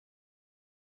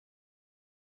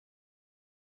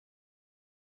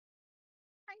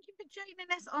for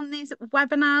joining us on this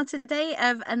webinar today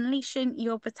of Unleashing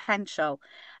Your Potential.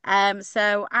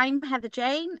 So I'm Heather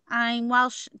Jane. I'm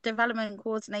Welsh Development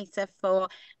Coordinator for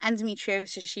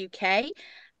Endometriosis UK.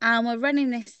 And we're running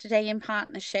this today in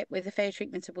partnership with the Fair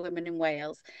Treatment of Women in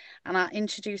Wales. And I'll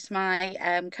introduce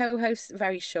my co-hosts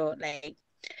very shortly.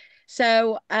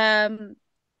 So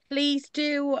please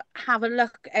do have a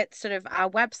look at sort of our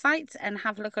website and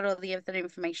have a look at all the other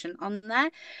information on there.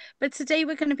 But today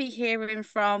we're going to be hearing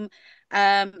from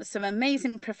some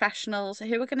amazing professionals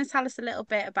who are going to tell us a little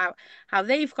bit about how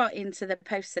they've got into the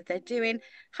posts that they're doing,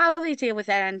 how they deal with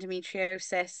their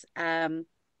endometriosis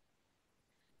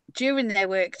during their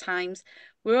work times.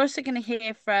 We're also going to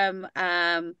hear from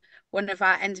one of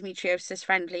our endometriosis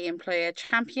friendly employer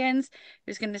champions,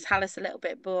 who's going to tell us a little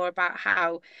bit more about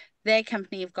how their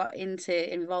company have got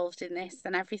involved in this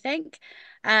and everything.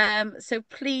 So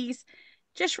please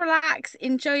just relax,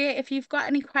 enjoy it. If you've got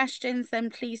any questions, then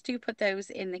please do put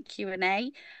those in the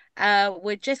Q&A.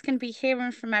 We're just going to be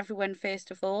hearing from everyone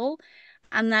first of all,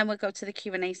 and then we'll go to the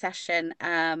Q&A session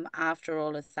after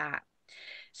all of that.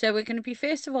 So we're going to be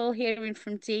first of all hearing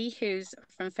from Dee, who's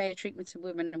from Fair Treatment of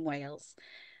Women in Wales.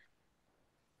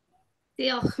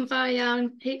 Diolch yn fawr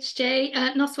iawn, HJ.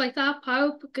 Noswaith dda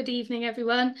pawb. Good evening,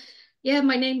 everyone. Yeah,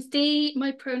 my name's Dee.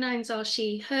 My pronouns are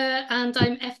she, her, and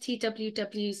I'm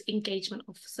FTWW's Engagement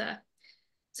Officer.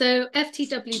 So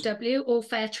FTWW, or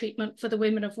Fair Treatment for the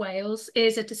Women of Wales,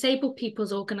 is a disabled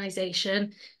people's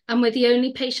organisation, and we're the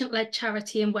only patient-led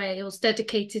charity in Wales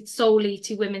dedicated solely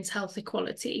to women's health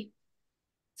equality.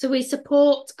 So we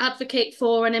support, advocate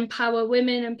for and empower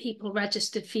women and people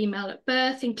registered female at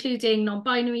birth, including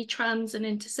non-binary, trans and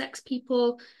intersex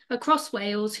people across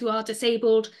Wales who are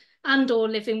disabled and or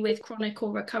living with chronic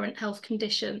or recurrent health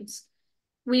conditions.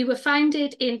 We were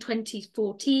founded in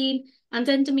 2014 and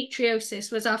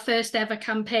endometriosis was our first ever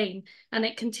campaign, and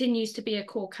it continues to be a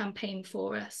core campaign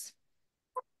for us.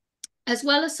 As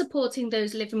well as supporting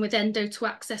those living with endo to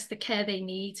access the care they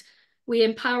need, we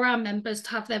empower our members to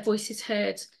have their voices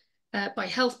heard by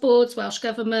health boards, Welsh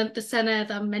Government, the Senedd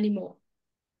and many more.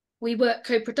 We work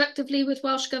co-productively with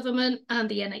Welsh Government and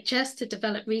the NHS to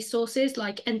develop resources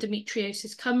like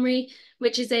Endometriosis Cymru,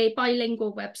 which is a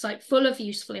bilingual website full of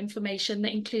useful information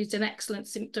that includes an excellent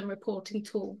symptom reporting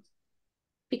tool.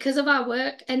 Because of our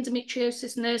work,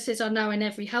 endometriosis nurses are now in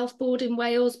every health board in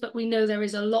Wales, but we know there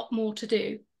is a lot more to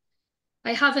do.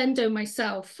 I have endo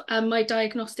myself, and my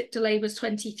diagnostic delay was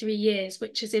 23 years,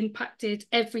 which has impacted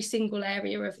every single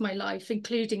area of my life,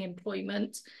 including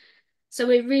employment. So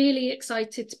we're really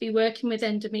excited to be working with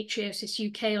Endometriosis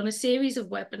UK on a series of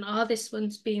webinars, this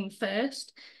one's being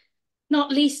first,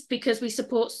 not least because we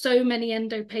support so many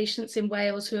endo patients in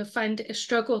Wales who have found it a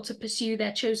struggle to pursue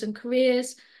their chosen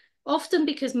careers, often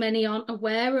because many aren't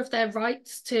aware of their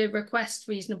rights to request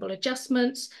reasonable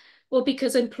adjustments, or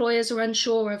because employers are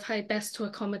unsure of how best to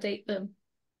accommodate them.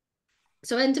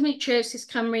 So Endometriosis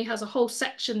Cymru has a whole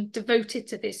section devoted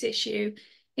to this issue,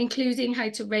 including how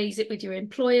to raise it with your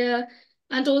employer,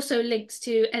 and also links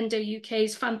to Endo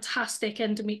UK's fantastic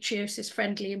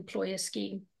endometriosis-friendly employer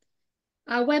scheme.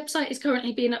 Our website is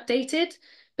currently being updated,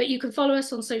 but you can follow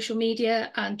us on social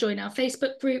media and join our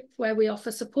Facebook group where we offer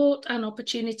support and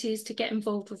opportunities to get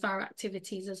involved with our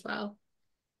activities as well.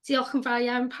 Diolch yn fawr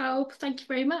iawn pawb. Thank you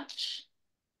very much.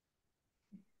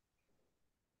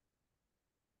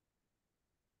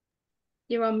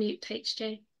 You're on mute,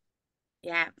 HJ.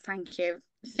 Yeah, thank you.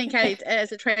 I think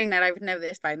as a trainer, I would know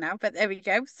this by now, but there we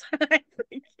go. Thank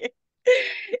you.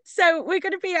 So we're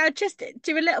going to be just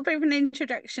do a little bit of an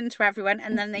introduction to everyone,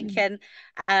 and then they can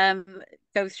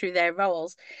go through their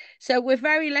roles. So we're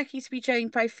very lucky to be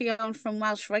joined by Ffion from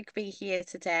Welsh Rugby here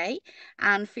today,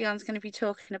 and Fion's going to be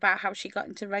talking about how she got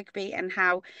into rugby and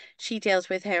how she deals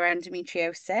with her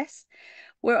endometriosis.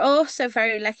 We're also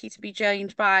very lucky to be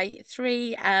joined by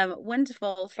three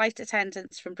wonderful flight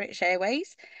attendants from British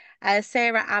Airways,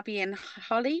 Sarah, Abby and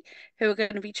Holly, who are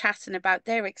going to be chatting about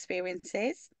their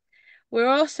experiences. We're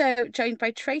also joined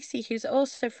by Tracy, who's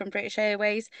also from British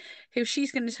Airways, who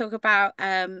she's going to talk about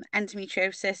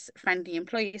endometriosis friendly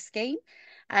employer scheme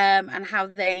and how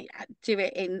they do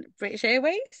it in British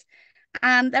Airways.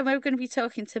 And then we're going to be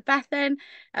talking to Beth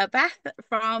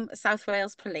from South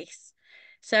Wales Police.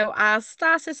 So I'll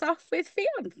start us off with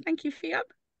Ffion. Thank you, Ffion.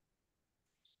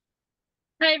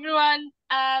 Hi everyone.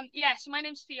 So my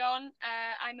name's Ffion.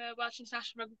 I'm a Welsh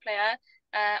international rugby player,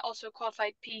 also a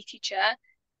qualified PE teacher.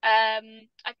 I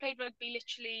played rugby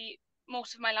literally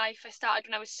most of my life. I started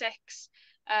when I was 6.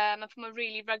 I'm from a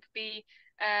really rugby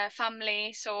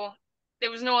family, so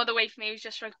there was no other way for me. It was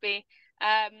just rugby.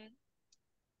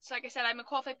 So like I said, I'm a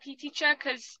qualified PE teacher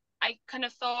because I kind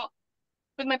of thought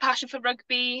with my passion for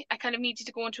rugby, I kind of needed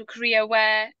to go into a career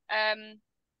where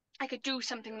I could do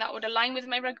something that would align with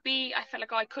my rugby. I felt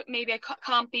like, oh, I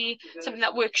can't be something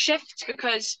that works shifts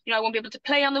because, you know, I won't be able to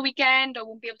play on the weekend, or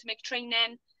won't be able to make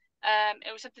training.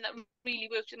 It was something that really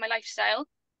worked with my lifestyle.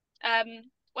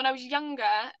 When I was younger,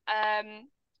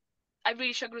 I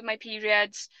really struggled with my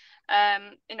periods.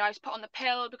 You know, I was put on the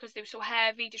pill because they were so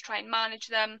heavy to try and manage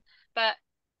them. But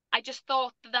I just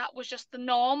thought that was just the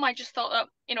norm. I just thought that,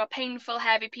 you know, a painful,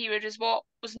 heavy period is what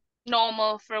was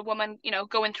normal for a woman, you know,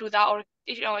 going through that, or,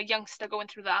 you know, a youngster going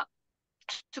through that.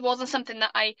 So it wasn't something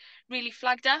that I really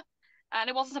flagged up, and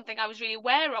it wasn't something I was really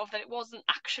aware of, that it wasn't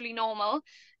actually normal.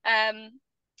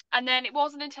 And then it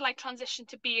wasn't until I transitioned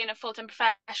to being a full-time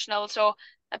professional. So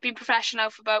I've been professional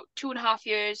for about 2.5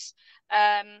 years.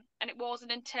 And it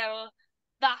wasn't until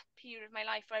that period of my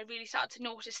life where I really started to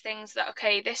notice things that,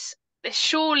 okay, this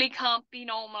surely can't be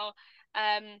normal.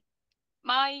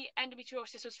 My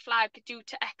endometriosis was flagged due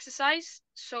to exercise.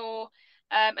 So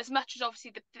as much as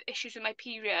obviously the issues with my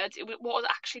periods, it was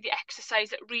actually the exercise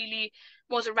that really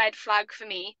was a red flag for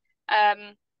me.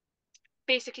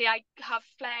 Basically, I have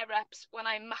flare-ups when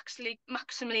I'm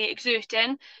maximally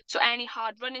exerting. So any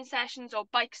hard running sessions or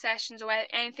bike sessions or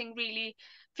anything really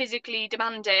physically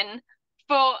demanding,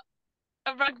 for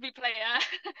a rugby player,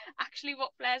 actually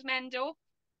what flares my endo.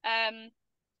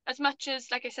 As much as,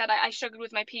 like I said, I struggled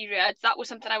with my periods, that was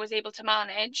something I was able to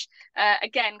manage,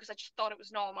 again, because I just thought it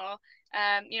was normal.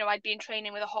 You know, I'd be in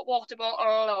training with a hot water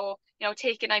bottle, or, you know,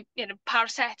 taking, you know,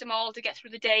 paracetamol to get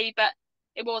through the day. But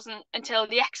it wasn't until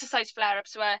the exercise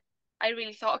flare-ups where I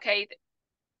really thought, okay,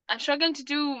 I'm struggling to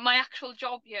do my actual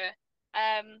job here.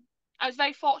 I was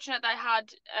very fortunate that I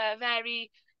had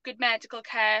very good medical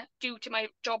care due to my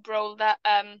job role that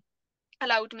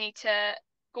allowed me to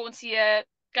go and see a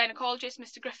gynecologist,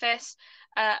 Mr. Griffiths,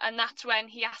 and that's when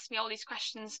he asked me all these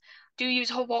questions. Do you use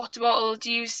a hot water bottle?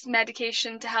 Do you use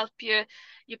medication to help your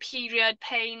period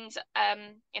pains?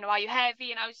 You know, are you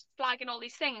heavy? And I was flagging all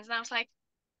these things, and I was like,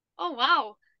 oh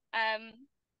wow.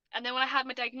 And then when I had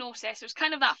my diagnosis, it was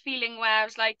kind of that feeling where I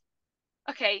was like,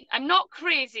 okay, I'm not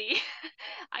crazy.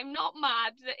 I'm not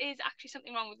mad. There is actually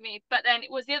something wrong with me. But then it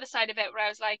was the other side of it where I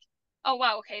was like, oh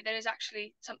wow, okay, there is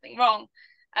actually something wrong.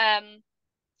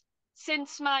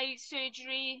 Since my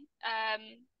surgery, I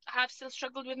have still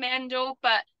struggled with my endo,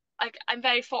 but I'm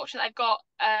very fortunate I've got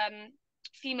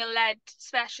female-led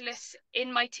specialists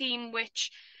in my team which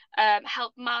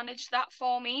help manage that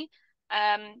for me.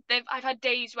 I've had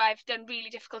days where I've done really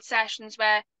difficult sessions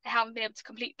where I haven't been able to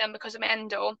complete them because of my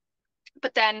endo,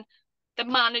 but then the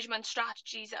management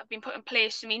strategies that have been put in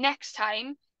place for me next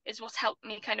time is what's helped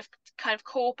me kind of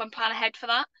cope and plan ahead for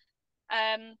that.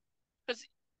 Because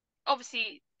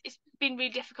obviously it's been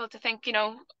really difficult to think, you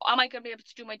know, am I going to be able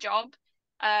to do my job?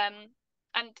 And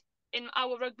in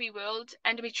our rugby world,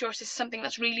 endometriosis is something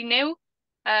that's really new,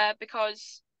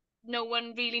 because no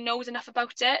one really knows enough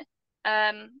about it.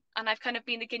 And I've kind of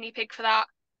been the guinea pig for that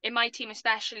in my team,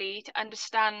 especially to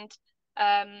understand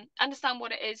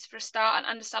what it is for a start, and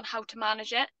understand how to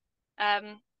manage it.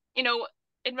 You know,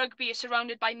 in rugby, you're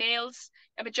surrounded by males.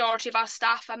 A majority of our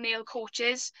staff are male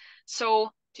coaches, so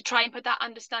to try and put that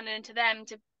understanding into them,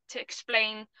 to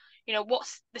explain, you know, what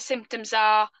the symptoms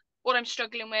are, what I'm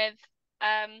struggling with.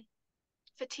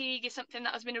 Fatigue is something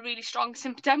that has been a really strong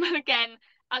symptom. And again,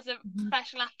 as a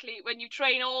professional athlete, when you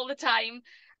train all the time,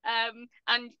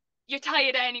 and you're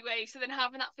tired anyway, so then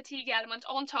having that fatigue element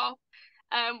on top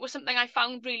was something I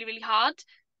found really, really hard.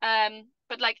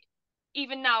 But like,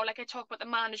 even now, like I talk about the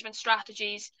management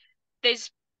strategies,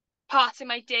 there's parts in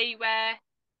my day where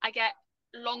I get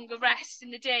longer rest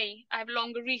in the day. I have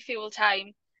longer refuel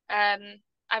time. I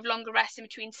have longer rest in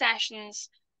between sessions.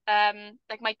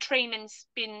 Like my training's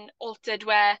been altered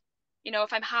where, you know,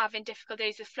 if I'm having difficult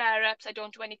days with flare-ups, I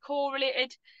don't do any core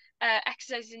related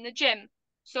exercises in the gym.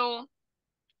 So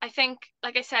I think,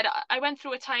 like I said, I went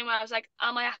through a time where I was like,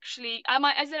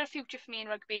 is there a future for me in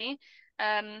rugby?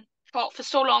 For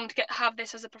so long to have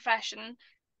this as a profession,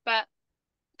 but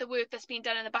the work that's been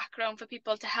done in the background for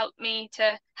people to help me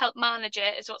to help manage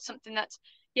it is what's something that's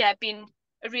been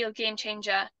a real game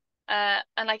changer.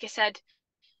 And like I said,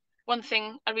 one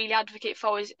thing I really advocate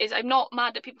for is I'm not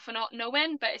mad at people for not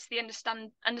knowing, but it's the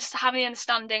having the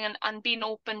understanding, and being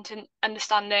open to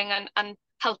understanding, and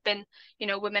helping, you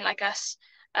know, women like us.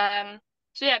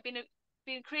 So yeah, been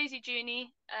a crazy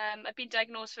journey. I've been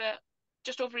diagnosed for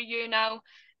just over a year now.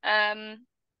 And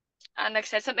like I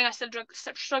said, something I still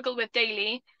struggle with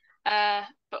daily,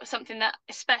 but something that,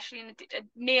 especially in a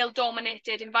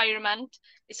male-dominated environment,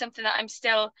 is something that I'm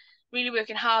still really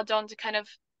working hard on to kind of,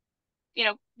 you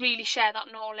know, really share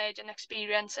that knowledge and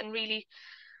experience, and really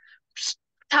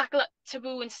tackle that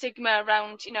taboo and stigma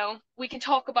around, you know, we can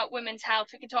talk about women's health,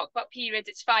 we can talk about periods,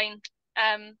 it's fine.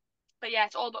 But yeah,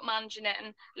 it's all about managing it,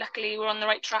 and luckily we're on the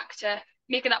right track to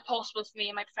making that possible for me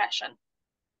in my profession.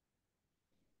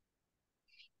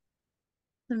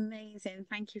 Amazing.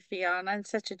 Thank you, Fionn. And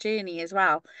such a journey as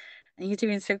well. And you're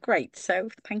doing so great. So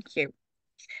thank you.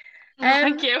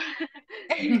 Thank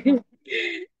you.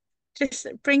 Just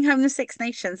bring home the Six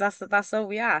Nations. That's all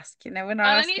we ask. You know, we're not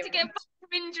I asking. need to get back from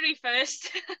injury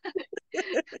first.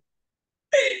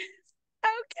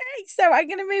 Okay, so I'm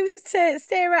going to move to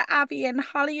Sarah, Abby, and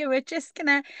Holly, who are just going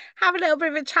to have a little bit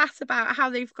of a chat about how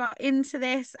they've got into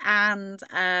this and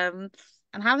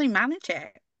how they manage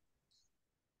it.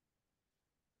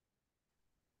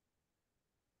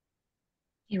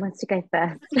 Who wants to go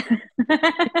first?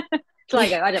 Shall I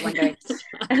go? I don't mind going.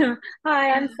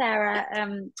 Hi, I'm Sarah.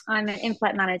 I'm an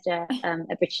in-flight manager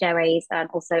at British Airways and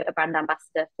also a brand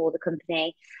ambassador for the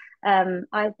company.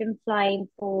 I've been flying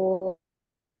for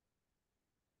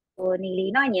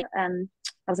nearly 9 years. I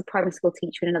was a primary school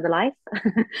teacher in another life.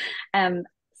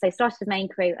 So started as main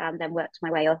crew and then worked my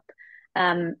way up.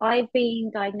 I've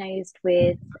been diagnosed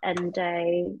with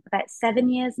endo about 7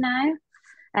 years now.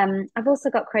 I've also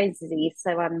got Crohn's disease,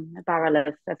 so I'm a barrel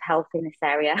of health in this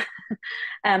area.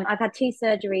 I've had 2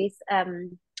 surgeries,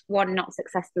 one not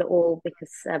successful at all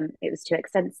because it was too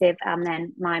extensive. And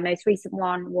then my most recent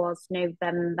one was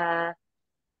November,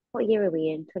 what year are we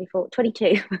in? 24,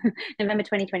 22, November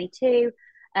 2022.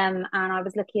 And I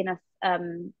was lucky enough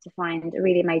to find a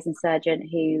really amazing surgeon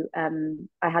who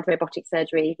I had robotic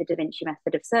surgery, the Da Vinci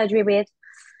method of surgery with.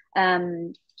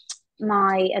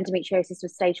 My endometriosis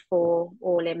was stage 4,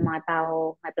 all in my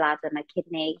bowel, my bladder, my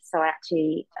kidney. So I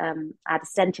actually had a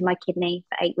stent in my kidney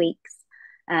for 8 weeks.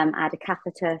 I had a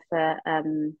catheter for, I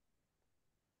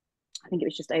think it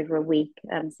was just over a week.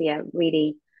 So yeah,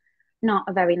 really not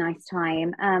a very nice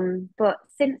time. But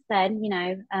since then, you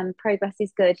know, progress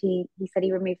is good. He said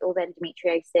he removed all the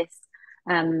endometriosis.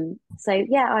 So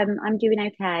yeah, I'm doing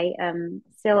okay.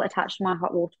 Still attached to my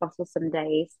hot water bottle some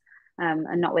days.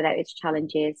 And not without its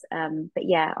challenges. But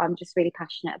yeah, I'm just really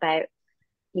passionate about,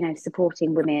 you know,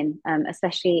 supporting women,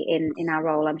 especially in our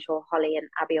role. I'm sure Holly and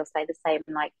Abby will say the same.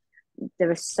 Like,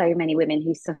 there are so many women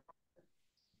who suffer.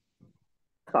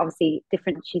 Obviously,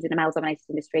 different. She's in a male-dominated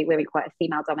industry. We're in quite a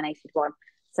female-dominated one.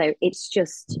 So it's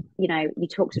just, you know, you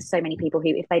talk to so many people who,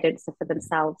 if they don't suffer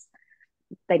themselves,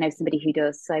 they know somebody who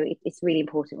does. So it's really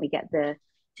important we get the,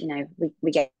 you know,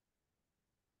 we get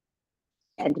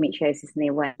endometriosis and the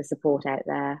awareness, the support out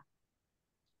there.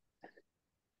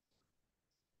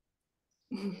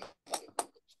 Shall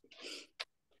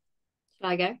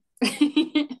I go?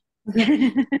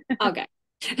 I'll go.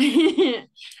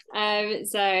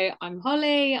 So I'm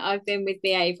Holly. I've been with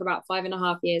BA for about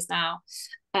 5.5 years now.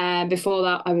 Before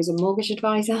that, I was a mortgage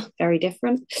advisor, very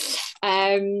different.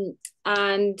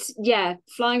 And yeah,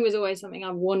 flying was always something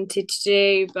I wanted to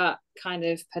do, but kind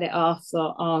of put it off,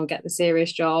 thought, oh, I'll get the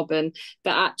serious job. But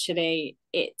actually,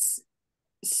 it's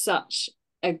such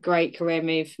a great career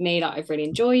move for me. Like, I've really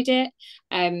enjoyed it.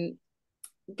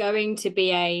 Going to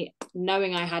BA,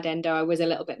 knowing I had endo, I was a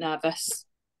little bit nervous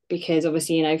because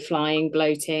obviously, you know, flying,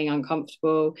 bloating,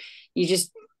 uncomfortable, you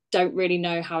just don't really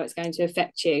know how it's going to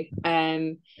affect you.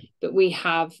 But we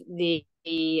have the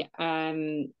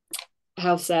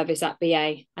health service at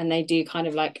BA, and they do kind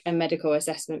of like a medical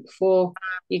assessment before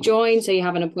you join. So you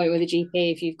have an appointment with a GP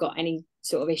if you've got any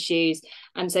sort of issues.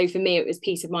 And so for me, it was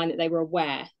peace of mind that they were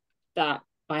aware that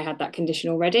I had that condition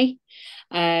already.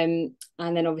 And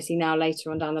then obviously now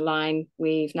later on down the line,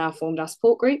 we've now formed our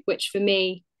support group, which for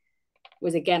me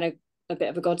was again a bit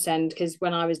of a godsend, because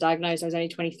when I was diagnosed, I was only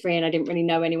 23 and I didn't really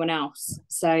know anyone else.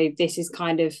 So this is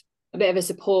kind of a bit of a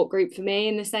support group for me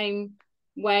in the same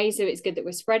way. So it's good that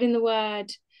we're spreading the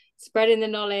word, spreading the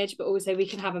knowledge, but also we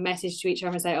can have a message to each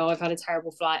other and say, oh, I've had a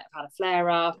terrible flight, I've had a flare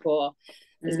up, or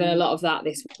there's been a lot of that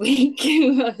this week.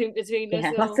 I think between us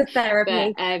all. Lots of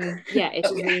therapy. But yeah, it's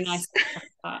just really nice.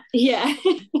 Yeah.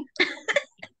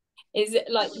 Is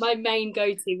like my main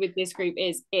go-to with this group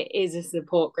is it is a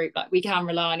support group. Like, we can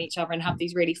rely on each other and have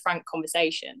these really frank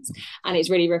conversations, and it's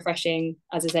really refreshing,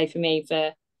 as I say, for me,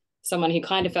 for someone who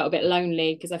kind of felt a bit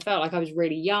lonely, because I felt like I was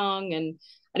really young and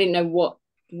I didn't know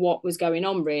what was going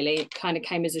on really. It kind of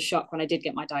came as a shock when I did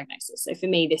get my diagnosis. So for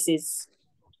me, this is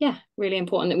really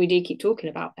important that we do keep talking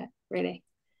about it, really.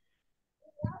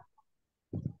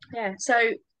 Yeah,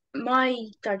 so my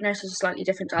diagnosis was slightly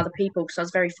different to other people because I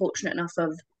was very fortunate enough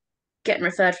of getting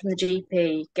referred from the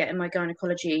GP, getting my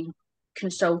gynecology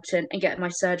consultant, and getting my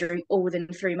surgery all within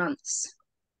 3 months.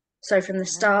 So from the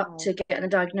start to getting the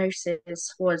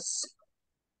diagnosis was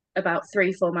about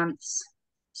 3-4 months.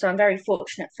 So I'm very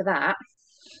fortunate for that.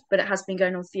 But it has been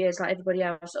going on for years, like everybody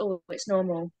else. Oh, it's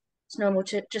normal. It's normal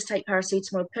to just take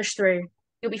paracetamol, push through.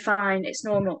 You'll be fine. It's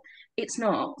normal. It's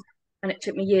not. And it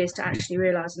took me years to actually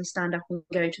realise and stand up and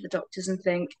go to the doctors and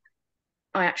think,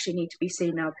 I actually need to be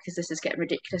seen now because this is getting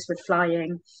ridiculous with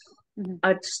flying.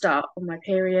 I'd start on my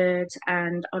period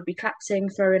and I'd be collapsing,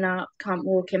 throwing up, can't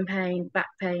walk in pain, back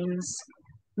pains.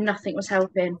 Nothing was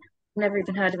helping. Never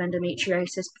even heard of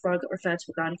endometriosis before I got referred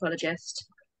to a gynecologist.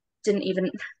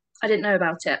 I didn't know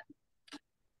about it.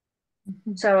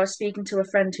 So I was speaking to a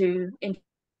friend who introduced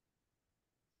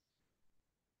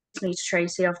me to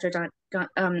Tracy after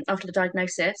the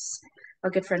diagnosis. Our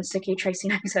good friend Sticky, Tracy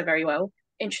knows her very well,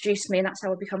 introduced me, and that's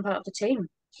how I become part of the team.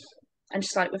 And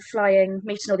just like with flying,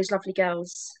 meeting all these lovely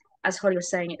girls, as Holly was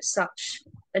saying, it's such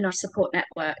a nice support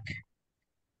network.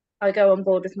 I go on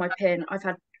board with my PIN. I've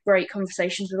had great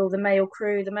conversations with all the male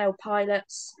crew, the male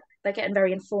pilots. They're getting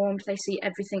very informed. They see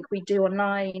everything we do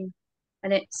online,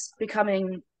 and it's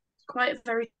becoming quite a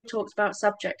very talked about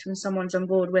subject when someone's on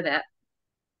board with it.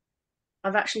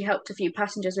 I've actually helped a few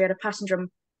passengers. We had a passenger on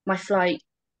my flight.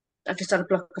 I've just done a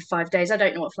block of 5 days. I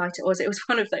don't know what flight it was. It was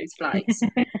one of those flights.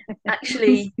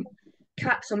 Actually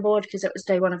collapsed on board because it was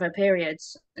day one of her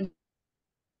periods. And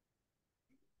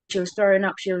she was throwing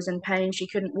up. She was in pain. She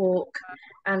couldn't walk.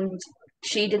 And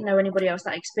she didn't know anybody else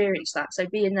that experienced that. So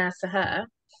being there for her,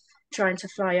 trying to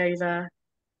fly over,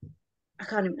 I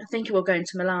think we were going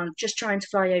to Milan, just trying to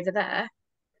fly over there.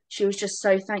 She was just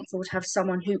so thankful to have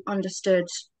someone who understood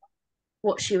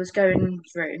what she was going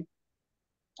through.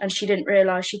 And she didn't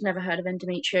realise, she'd never heard of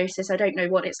endometriosis. I don't know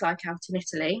what it's like out in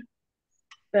Italy,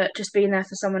 but just being there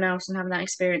for someone else and having that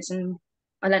experience. And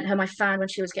I lent her my fan when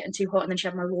she was getting too hot, and then she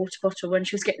had my water bottle when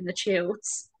she was getting the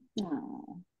chills.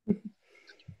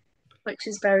 Which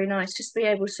is very nice, just be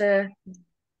able to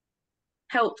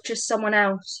help just someone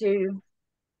else who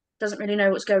doesn't really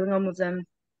know what's going on with them.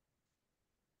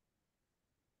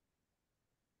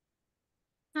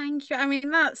 Thank you. I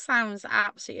mean, that sounds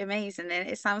absolutely amazing. And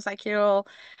it sounds like you're all,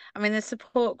 I mean, the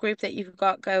support group that you've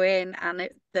got going, and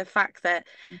the fact that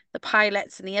the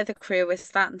pilots and the other crew are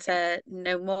starting to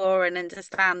know more and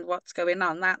understand what's going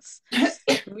on, that's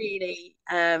really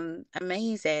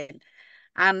amazing.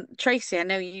 And Tracy, I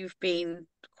know you've been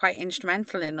quite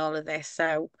instrumental in all of this.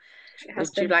 So would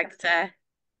you like to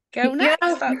go next?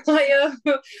 Yeah.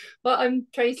 Well, I'm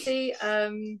Tracy.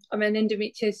 I'm an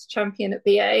endometriosis champion at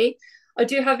BA. I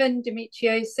do have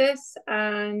endometriosis,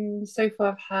 and so far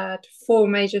I've had 4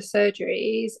 major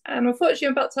surgeries. And unfortunately,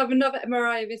 I'm about to have another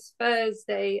MRI this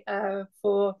Thursday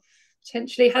for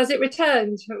potentially has it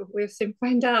returned? We'll soon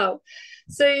find out.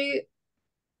 So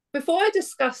before I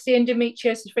discuss the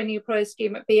endometriosis friendly employer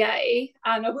scheme at BA,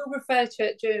 and I will refer to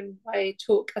it during my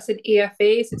talk as an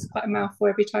EFE, so it's quite a mouthful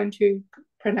every time to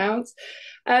pronounce.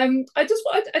 I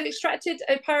extracted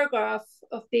a paragraph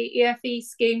of the EFE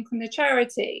scheme from the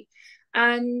charity,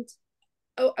 and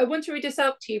I want to read this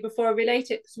out to you before I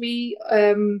relate it, because we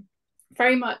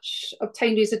very much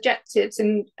obtained these objectives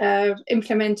and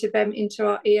implemented them into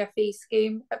our EFE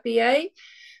scheme at BA.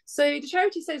 So the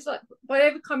charity says, like, by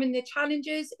overcoming the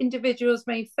challenges individuals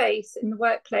may face in the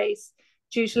workplace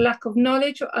due to lack of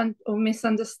knowledge or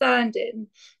misunderstanding,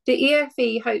 the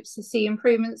EFE hopes to see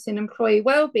improvements in employee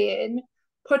well-being,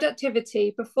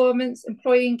 productivity, performance,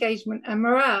 employee engagement, and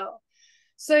morale.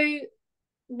 So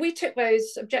we took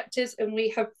those objectives and we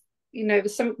have,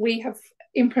 we have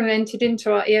implemented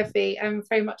into our EFE, and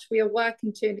very much we are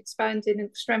working to and expanding and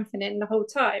strengthening the whole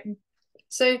time.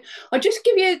 So I'll just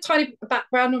give you a tiny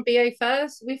background on BA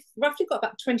first. We've roughly got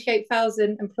about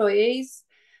 28,000 employees.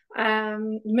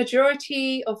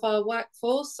 Majority of our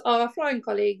workforce are flying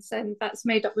colleagues, and that's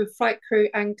made up with flight crew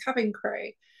and cabin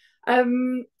crew.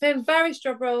 There are various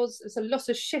job roles. There's a lot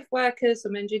of shift workers,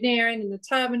 some engineering in the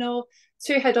terminal,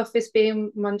 2 head office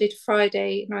being Monday to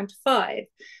Friday, 9 to 5.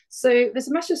 So there's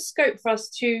a massive scope for us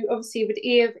to, obviously, with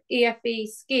the EFE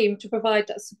scheme, to provide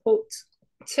that support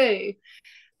too.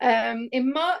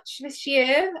 In March this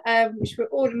year, which we're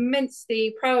all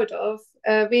immensely proud of,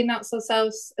 we announced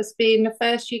ourselves as being the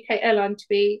first UK airline to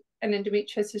be an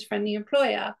endometriosis friendly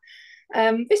employer.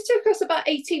 This took us about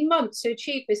 18 months to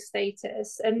achieve this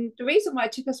status, and the reason why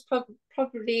it took us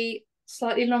probably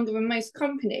slightly longer than most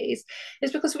companies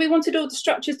is because we wanted all the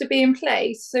structures to be in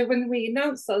place. So when we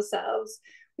announced ourselves,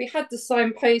 we had the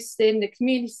signposting, the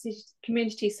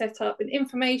community set up, and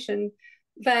information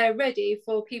there ready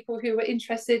for people who were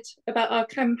interested about our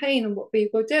campaign and what we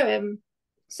were doing.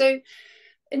 So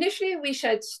initially we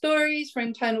shared stories for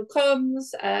internal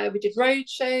comms, we did road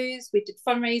shows, we did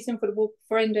fundraising for the Walk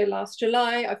for Endo last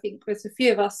July. I think there's a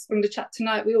few of us on the chat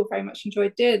tonight, we all very much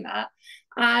enjoyed doing that.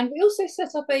 And we also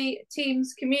set up a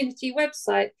Teams community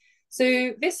website.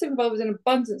 So this involves an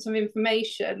abundance of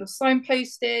information, of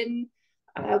signposting,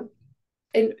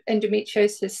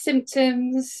 endometriosis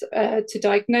symptoms, to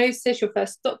diagnosis, your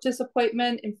first doctor's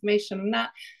appointment, information on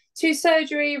that, to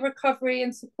surgery, recovery,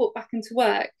 and support back into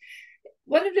work.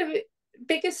 One of the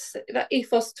biggest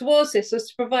ethos towards this was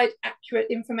to provide accurate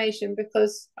information,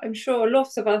 because I'm sure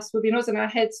lots of us will be nodding our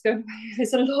heads going,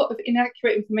 there's a lot of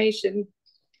inaccurate information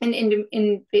in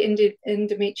the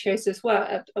endometriosis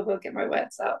world. I will get my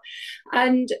words out.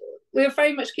 And we're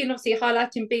very much keen, obviously,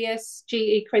 highlighting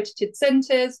BSGE accredited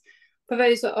centres. For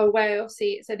those that are aware,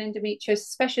 obviously, it's an endometriosis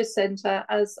specialist centre.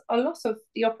 As a lot of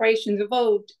the operations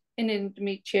involved in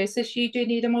endometriosis, you do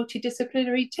need a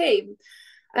multidisciplinary team.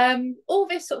 All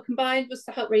this sort of combined was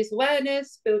to help raise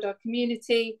awareness, build our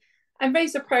community, and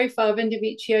raise the profile of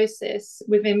endometriosis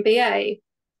within BA.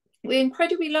 We're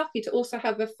incredibly lucky to also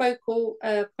have a focal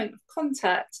point of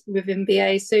contact within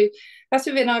BA. So that's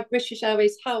within our British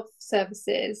Airways Health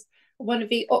Services. One of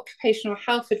the occupational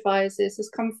health advisors has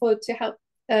come forward to help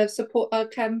support our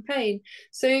campaign.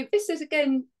 So this is,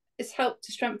 again, it's helped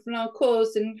to strengthen our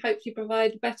cause and hopefully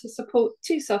provide better support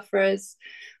to sufferers.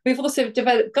 We've also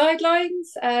developed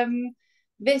guidelines.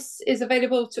 This is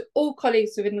available to all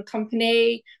colleagues within the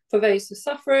company, for those who are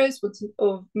sufferers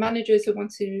or managers who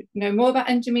want to know more about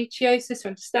endometriosis, to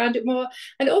understand it more.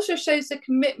 And it also shows the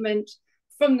commitment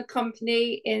from the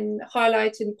company in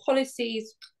highlighting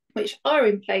policies which are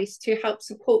in place to help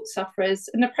support sufferers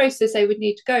and the process they would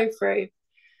need to go through.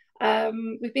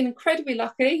 We've been incredibly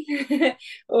lucky,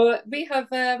 or we have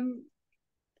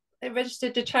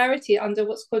registered a charity under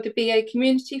what's called the BA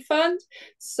Community Fund.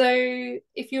 So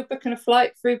if you're booking a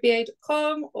flight through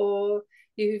ba.com, or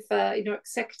you've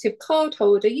executive card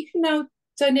holder, you can now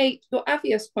donate your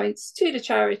Avios points to the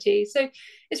charity. So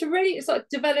it's like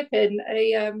developing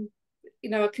a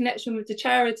connection with the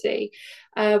charity.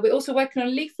 We're also working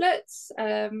on leaflets,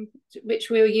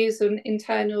 which we'll use on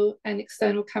internal and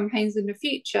external campaigns in the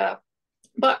future.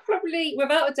 But probably,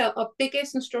 without a doubt, our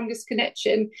biggest and strongest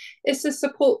connection is the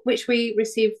support which we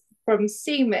receive from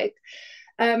CMIG.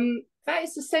 That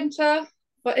is the Centre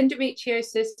for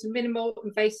Endometriosis and Minimal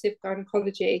Invasive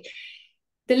Gynecology.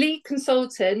 The lead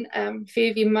consultant, a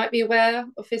few of you might be aware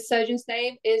of his surgeon's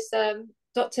name, is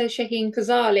Dr. Shaheen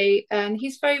Khazali, and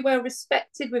he's very well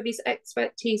respected with his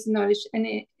expertise and knowledge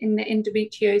in the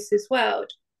endometriosis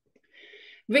world.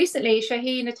 Recently,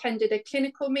 Shaheen attended a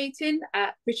clinical meeting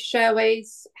at British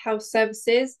Airways Health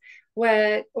Services,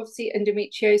 where obviously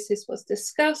endometriosis was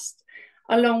discussed,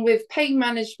 along with pain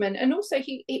management. And also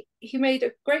he made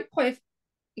a great point of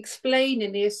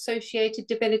explaining the associated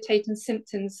debilitating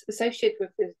symptoms associated with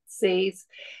the disease.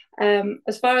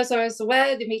 As far as I was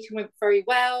aware, the meeting went very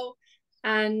well.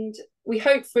 And we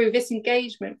hope through this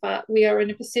engagement that we are in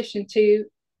a position to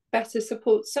better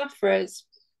support sufferers.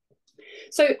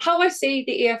 So how I see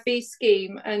the EFE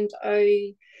scheme, and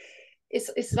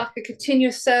it's like a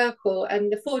continuous circle,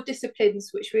 and the 4 disciplines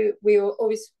which we are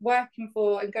always working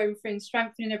for and going through and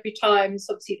strengthening every time is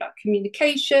obviously like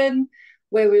communication,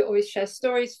 where we always share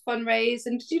stories, fundraise,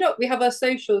 and we have our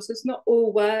socials. So it's not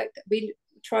all work. We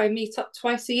try and meet up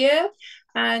twice a year,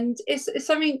 and it's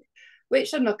something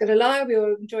which, I'm not going to lie, we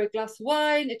all enjoy a glass of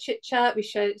wine, a chit chat, we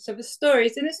share each other's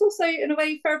stories, and it's also in a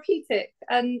way therapeutic.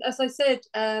 And as I said,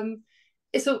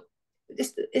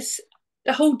 it's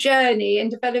the whole journey in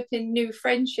developing new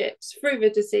friendships through the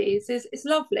disease is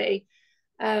lovely.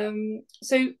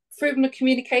 So through the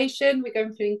communication, we're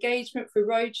going through engagement, through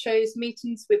roadshows,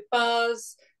 meetings with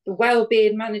bars, the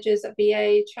wellbeing managers at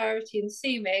BA, charity and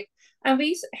CMIG, and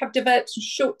we have developed some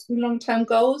short and long-term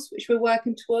goals which we're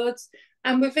working towards.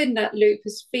 And within that loop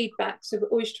is feedback. So we're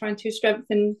always trying to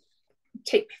strengthen,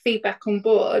 take feedback on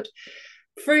board.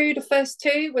 Through the first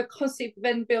 2, we're constantly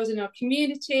then building our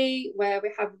community, where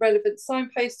we have relevant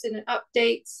signposting and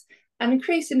updates, and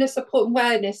increasing the support and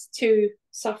awareness to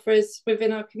sufferers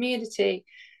within our community.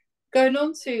 Going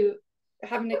on to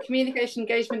having a communication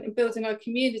engagement and building our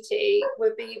community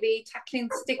will be the tackling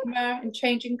stigma and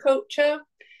changing culture.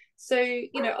 So,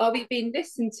 are we being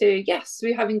listened to? Yes,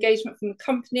 we have engagement from the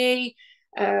company.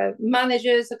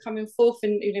 Managers are coming forth,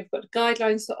 and we've got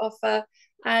guidelines to offer.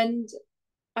 And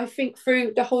I think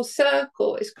through the whole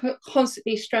circle is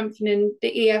constantly strengthening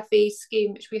the EFE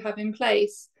scheme which we have in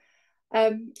place.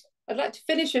 I'd like to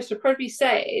finish this with probably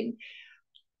saying,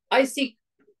 I see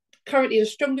currently the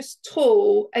strongest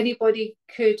tool anybody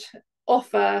could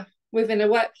offer within a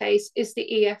workplace is the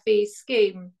EFE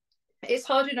scheme. It's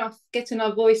hard enough getting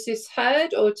our voices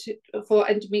heard or for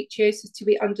endometriosis to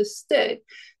be understood.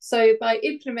 So by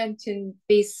implementing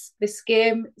the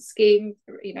scheme,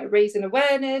 raising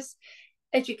awareness,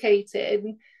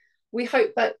 educating, we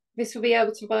hope that this will be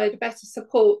able to provide better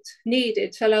support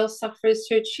needed to allow sufferers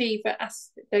to achieve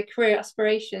their career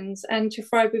aspirations and to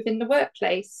thrive within the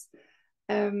workplace.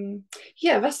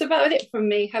 Yeah, that's about it from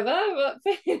me, Heather.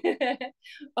 I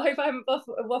hope I haven't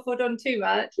waffled on too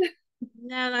much.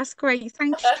 No, that's great.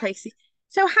 Thanks, Tracy.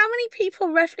 So how many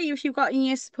people roughly have you got in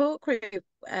your support group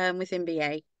within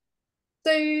BA?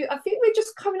 So I think we're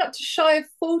just coming up to shy of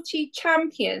 40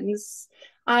 champions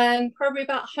and probably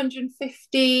about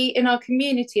 150 in our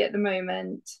community at the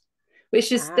moment,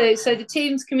 which is so the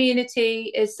team's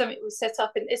community is something we set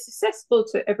up and it's accessible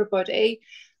to everybody.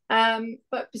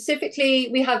 But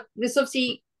specifically, there's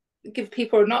obviously give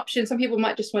people an option. Some people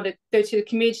might just want to go to the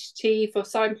community for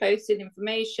signposting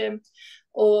information,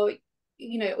 or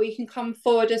or you can come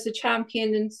forward as a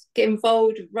champion and get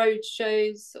involved with road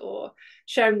shows or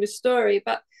sharing the story.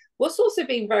 But what's also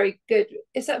been very good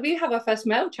is that we have our first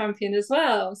male champion as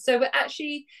well. So we're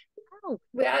actually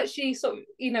sort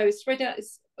of, spreading out.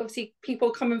 It's obviously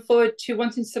people coming forward to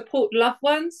wanting to support loved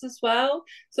ones as well.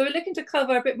 So we're looking to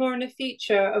cover a bit more in the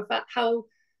future about how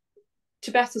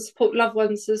to better support loved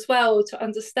ones as well, to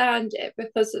understand it,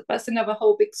 because that's another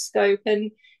whole big scope.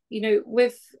 And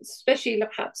with especially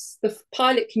perhaps the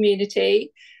pilot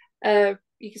community,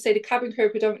 you could say the cabin crew are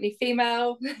predominantly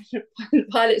female,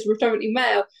 pilots are predominantly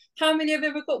male. How many of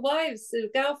them have got wives,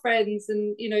 girlfriends,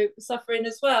 and suffering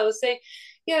as well? So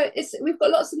yeah, we've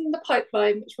got lots in the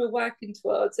pipeline which we're working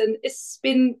towards, and it's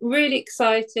been really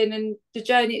exciting. And the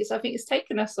journey I think it's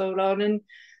taken us all on, and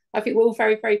I think we're all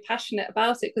very, very passionate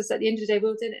about it, because at the end of the day,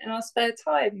 we're all doing it in our spare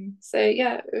time. So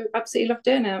yeah, absolutely love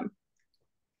doing it.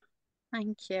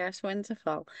 Thank you. That's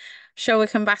wonderful. Sure, we'll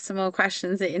come back to more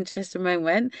questions in just a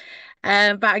moment.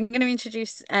 But I'm going to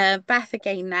introduce Beth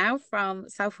again now from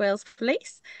South Wales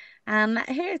Police, and let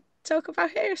her talk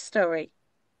about her story.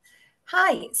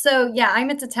 Hi. So yeah, I'm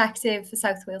a detective for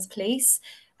South Wales Police.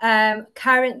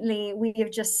 Currently, we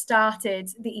have just started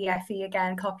the EFE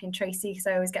again, copying Tracy, because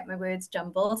I always get my words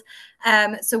jumbled.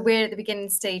 So we're at the beginning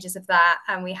stages of that,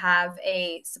 and we have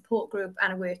a support group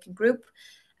and a working group.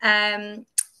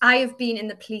 I have been in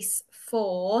the police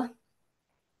for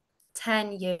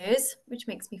 10 years, which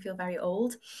makes me feel very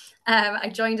old. I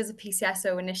joined as a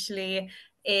PCSO initially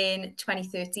in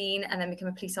 2013 and then became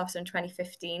a police officer in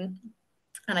 2015.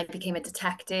 And I became a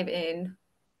detective in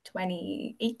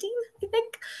 2018, I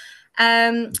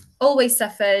think. Always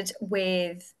suffered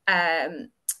with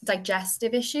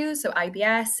digestive issues, so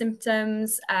IBS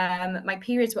symptoms. My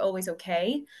periods were always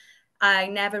okay. I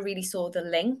never really saw the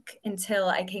link until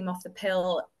I came off the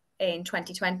pill in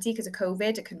 2020 because of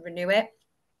COVID. I couldn't renew it.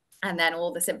 And then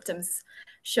all the symptoms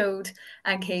showed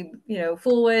and came,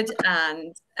 forward.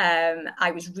 And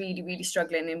I was really, really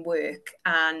struggling in work.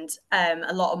 And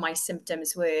a lot of my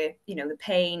symptoms were, the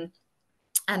pain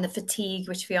and the fatigue,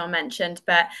 which Fionn mentioned.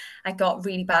 But I got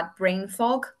really bad brain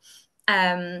fog.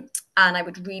 And I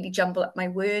would really jumble up my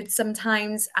words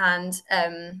sometimes. And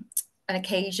an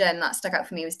occasion that stuck out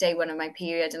for me was day one of my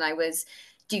period, and I was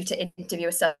due to interview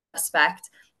a suspect,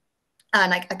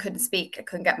 and I couldn't speak. I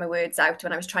couldn't get my words out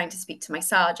when I was trying to speak to my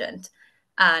sergeant,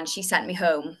 and she sent me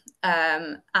home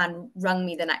and rung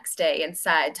me the next day and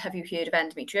said, "Have you heard of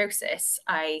endometriosis?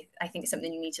 I think it's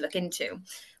something you need to look into."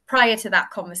 Prior to that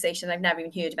conversation, I've never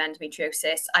even heard of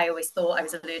endometriosis. I always thought I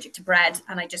was allergic to bread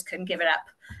and I just couldn't give it up.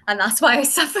 And that's why I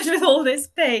suffered with all this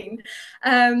pain.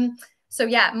 So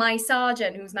yeah, my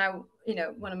sergeant, who's now,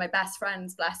 one of my best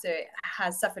friends, bless her,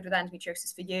 has suffered with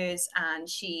endometriosis for years. And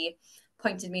she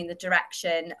pointed me in the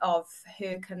direction of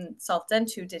her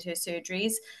consultant who did her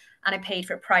surgeries. And I paid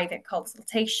for a private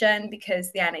consultation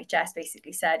because the NHS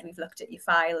basically said, "We've looked at your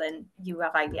file and you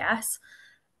have IBS."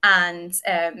 And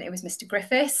it was Mr.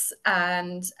 Griffiths.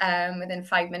 And within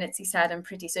 5 minutes, he said, "I'm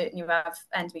pretty certain you have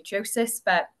endometriosis,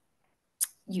 but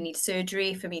you need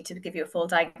surgery for me to give you a full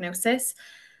diagnosis."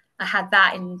 I had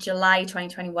that in July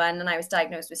 2021, and I was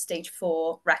diagnosed with stage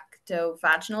 4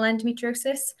 rectovaginal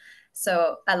endometriosis.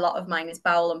 So a lot of mine is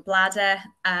bowel and bladder,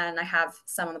 and I have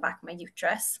some on the back of my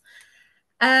uterus.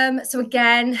 So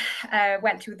again,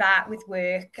 went through that with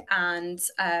work and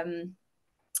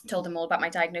told them all about my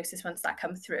diagnosis once that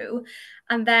come through.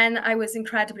 And then I was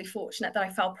incredibly fortunate that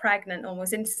I fell pregnant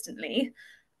almost instantly,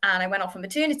 and I went off on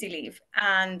maternity leave.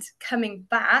 And coming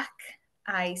back,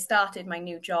 I started my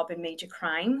new job in major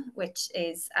crime, which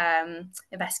is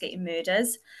investigating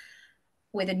murders,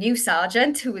 with a new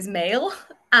sergeant who was male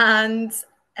and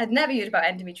had never heard about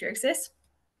endometriosis.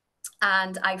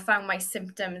 And I found my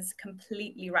symptoms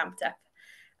completely ramped up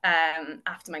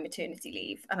after my maternity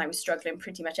leave. And I was struggling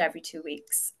pretty much every 2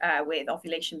 weeks with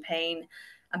ovulation pain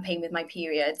and pain with my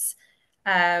periods.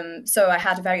 So I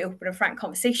had a very open and frank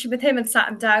conversation with him and sat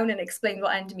him down and explained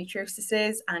what endometriosis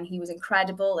is, and he was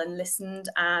incredible and listened.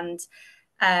 And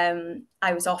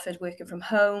I was offered working from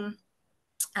home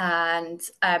and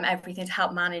everything to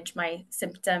help manage my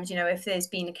symptoms. You know, if there's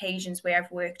been occasions where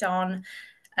I've worked on,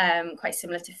 quite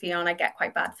similar to Fionn, I get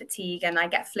quite bad fatigue and I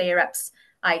get flare-ups,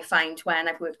 I find, when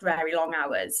I've worked very long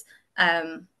hours.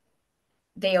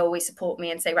 They always support me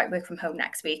and say, right, work from home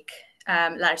next week.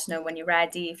 Let us know when you're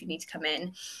ready, if you need to come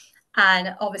in.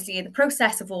 And obviously in the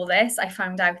process of all this, I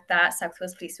found out that South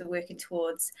Wales Police were working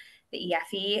towards the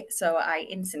EFE. So I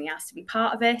instantly asked to be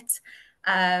part of it.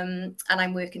 And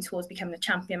I'm working towards becoming a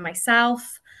champion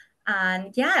myself.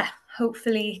 And yeah,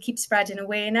 hopefully keep spreading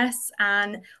awareness.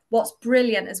 And what's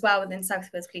brilliant as well within South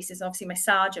Wales Police is obviously my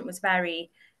sergeant was very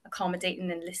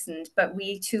accommodating and listened, but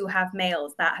we too have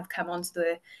males that have come onto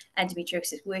the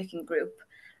endometriosis working group,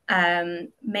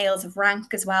 males of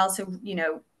rank as well. So, you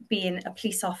know, being a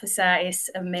police officer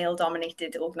is a male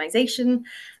dominated organisation,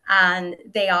 and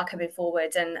they are coming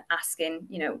forward and asking,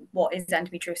 you know, what is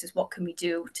endometriosis? What can we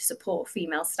do to support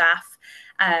female staff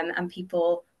and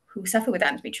people who suffer with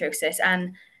endometriosis?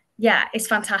 And yeah, it's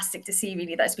fantastic to see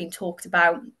really that it's been talked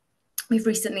about. We've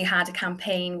recently had a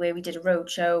campaign where we did a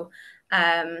roadshow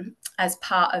as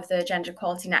part of the Gender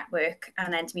Equality Network,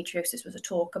 and endometriosis was a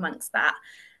talk amongst that.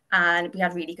 And we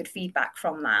had really good feedback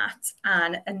from that.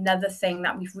 And another thing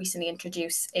that we've recently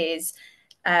introduced is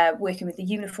working with the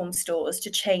uniform stores to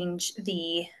change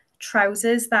the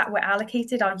trousers that were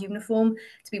allocated, our uniform,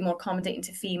 to be more accommodating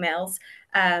to females,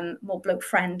 more bloke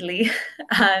friendly,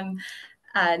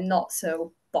 not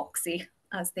so boxy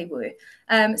as they were.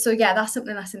 So yeah, that's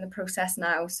something that's in the process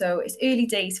now. So it's early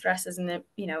days for us as an,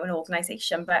 you know, an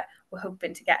organisation, but we're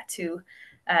hoping to get to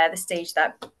the stage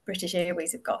that British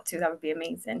Airways have got to. That would be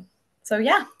amazing. So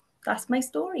yeah, that's my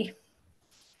story.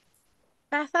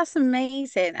 Beth, that's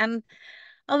amazing. And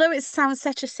although it sounds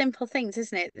such a simple thing,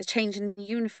 isn't it? The change in the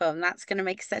uniform, that's going to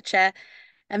make such a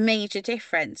major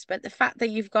difference. But the fact that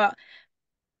you've got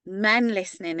men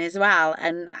listening as well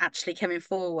and actually coming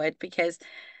forward, because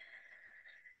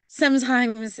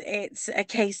sometimes it's a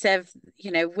case of,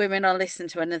 you know, women will listen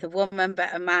to another woman,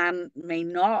 but a man may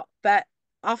not. But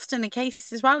often a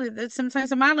case as well that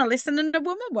sometimes a man will listen and a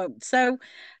woman won't. So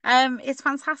it's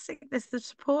fantastic. This the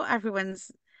support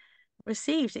everyone's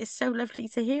received. It's so lovely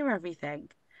to hear everything.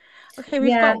 Okay, we've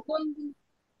got one.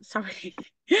 Sorry,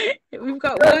 we've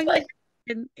got one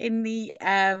in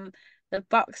the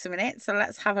box a minute. So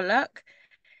let's have a look.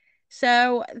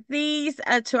 So these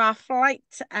are to our flight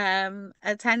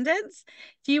attendants.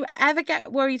 Do you ever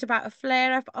get worried about a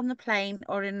flare up on the plane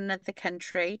or in another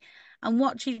country? And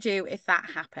what do you do if that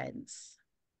happens?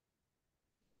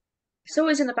 It's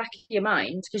always in the back of your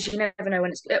mind because you never know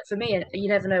when it's, for me, you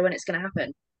never know when it's going to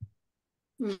happen.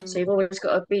 So you've always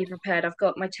got to be prepared. I've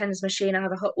got my TENS machine, I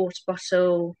have a hot water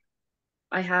bottle,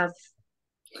 I have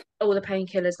all the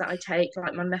painkillers that I take,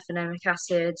 like my mefenamic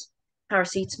acid,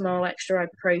 paracetamol, extra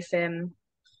ibuprofen.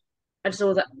 I just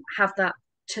all that have that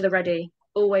to the ready,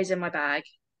 always in my bag,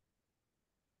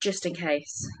 just in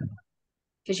case,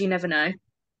 because you never know.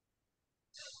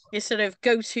 Your sort of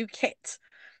go-to kit.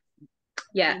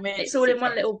 Yeah, it's all in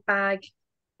one little bag,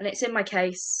 and it's in my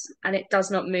case, and it does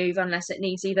not move unless it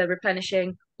needs either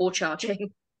replenishing or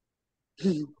charging.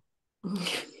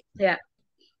 Yeah.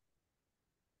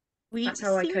 That's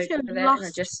how I cope with it. And I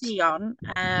just on,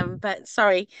 but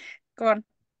sorry, go on.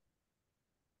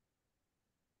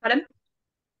 Pardon?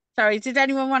 Sorry, did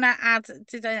anyone want to add?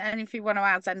 Did any of you want to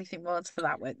add anything more to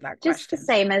that with that Just question? the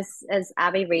same as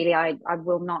Abby. Really, I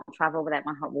will not travel without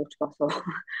my hot water bottle.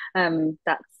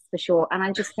 That's for sure. And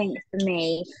I just think for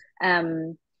me,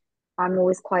 I'm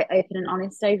always quite open and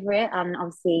honest over it. And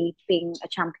obviously, being a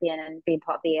champion and being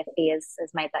part of the EFE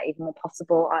has made that even more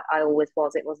possible. I always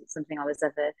was. It wasn't something I was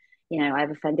ever, I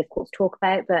ever found difficult to talk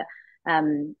about. But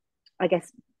I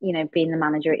guess, being the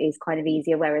manager is kind of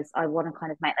easier, whereas I want to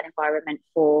kind of make that environment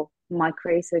for my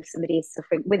crew. So if somebody is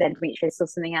suffering with endometriosis or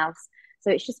something else, so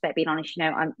it's just about being honest.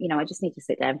 I just need to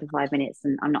sit down for 5 minutes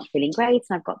and I'm not feeling great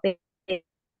and I've got this,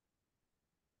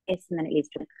 and then it leads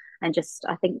to, and just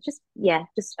I think just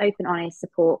open, honest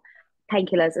support,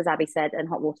 painkillers as Abby said, and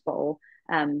hot water bottle.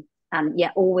 And yeah,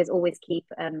 always keep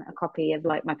a copy of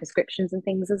like my prescriptions and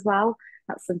things as well.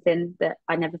 That's something that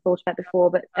I never thought about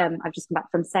before, but I've just come back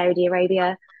from Saudi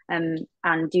Arabia and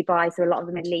Dubai, so a lot of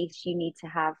the Middle East you need to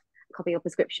have a copy of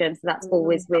prescription, so that's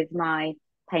always with my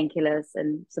painkillers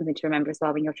and something to remember as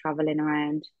well when you're traveling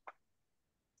around.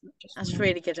 That's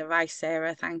really good advice,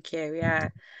 Sarah. Thank you. Yeah,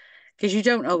 because you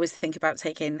don't always think about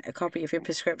taking a copy of your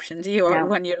prescription, do you? No.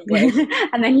 When you're away,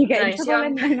 and then you get in trouble,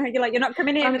 and then you're like, you're not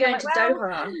coming in. I'm and going like, to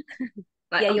Doha.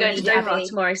 Like, I'm going to Doha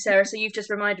tomorrow, Sarah, so you've just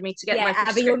reminded me to get my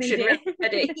prescription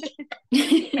ready.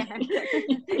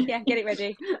 Yeah, get it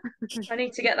ready. I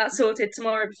need to get that sorted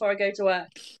tomorrow before I go to work.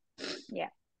 Yeah.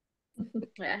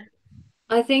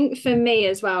 I think for me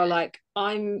as well, like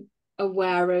I'm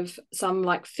aware of some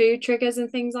like food triggers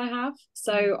and things I have.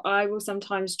 So I will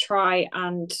sometimes try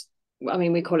and, I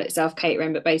mean, we call it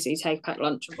self-catering, but basically take a packed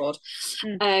lunch on board.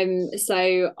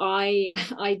 So I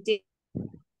did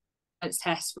a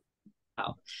test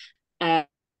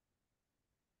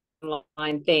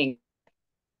online thing.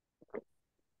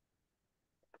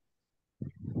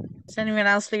 Is anyone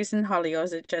else losing Holly, or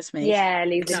is it just me? Yeah,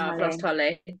 losing No, Holly. I've lost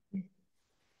Holly.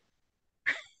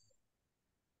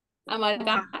 Am I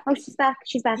back? Oh, she's back.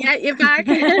 She's back. Yeah, you're back.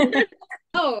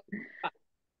 Oh,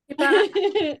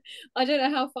 I don't know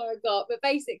how far I got, but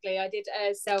basically I did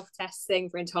a self-test thing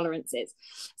for intolerances.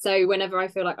 So whenever I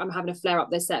feel like I'm having a flare-up,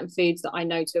 there's certain foods that I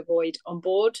know to avoid on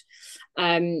board.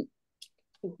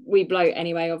 We bloat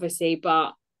anyway, obviously,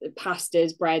 but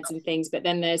pastas, breads and things, but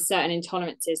then there's certain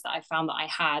intolerances that I found that I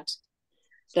had,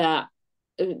 that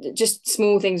just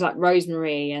small things like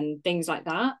rosemary and things like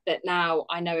that now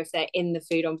I know if they're in the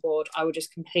food on board, I will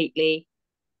just completely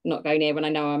not go near when I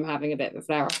know I'm having a bit of a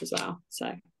flare up as well.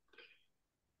 So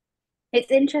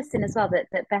it's interesting as well that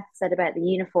Beth said about the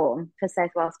uniform for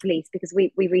South Wales Police, because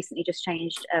we recently just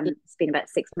changed, it's been about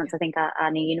 6 months I think,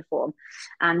 our new uniform,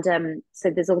 and so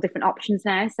there's all different options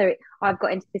now. So I've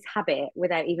got into this habit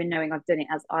without even knowing I've done it,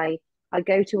 as I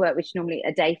go to work, which is normally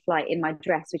a day flight, in my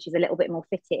dress, which is a little bit more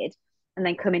fitted, and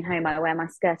then coming home I wear my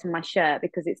skirt and my shirt,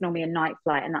 because it's normally a night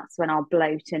flight, and that's when I'll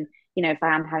bloat, and you know, if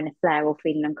I am having a flare or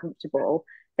feeling uncomfortable,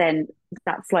 then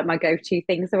that's like my go-to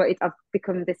thing. So I've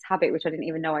become this habit, which I didn't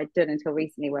even know I'd done until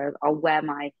recently, where I'll wear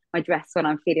my dress when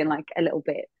I'm feeling like a little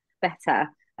bit better,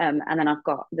 and then I've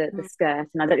got the skirt.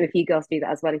 And I don't know if you girls do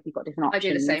that as well, if you've got different options.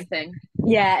 I do the same thing.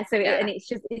 Yeah, so and it's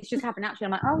just happened naturally.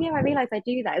 I'm like, oh yeah, I realised I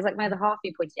do that. It's like my other half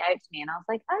who pointed it out to me, and I was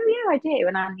like, oh yeah, I do,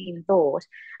 and I hadn't even thought.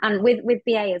 And with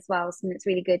BA as well, something that's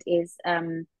really good is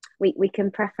we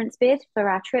can preference bid for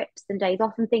our trips and days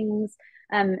off and things.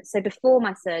 So before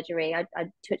my surgery, I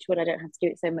touch wood, I don't have to do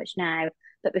it so much now,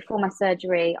 but before my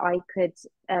surgery, I could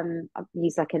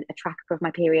use like a tracker of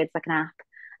my periods, like an app.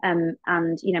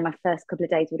 And you know, my first couple of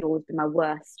days would always be my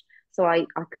worst. So I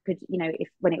could, you know, if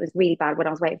when it was really bad, when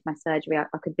I was waiting for my surgery,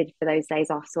 I could bid for those days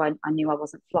off. So I knew I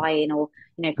wasn't flying, or,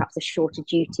 you know, perhaps a shorter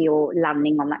duty or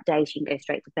landing on that day, so you can go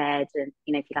straight to bed, and,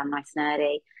 you know, if you land nice and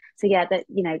early. So yeah, that,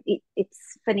 you know, it's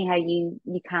funny how you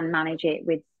can manage it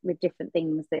with different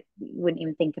things that you wouldn't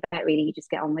even think about really. You just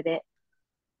get on with it.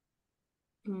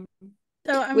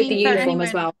 So I mean, with the uniform anyone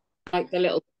as well, like the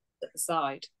little at the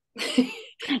side.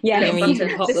 Yeah, you know, when you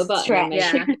can pop the button.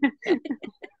 Yeah.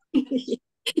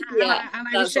 Yeah, and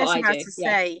I was just about to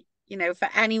say, you know, for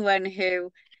anyone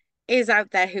who is out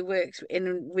there who works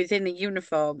within the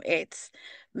uniform, it's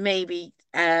maybe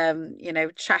you know,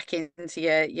 tracking to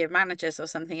your managers or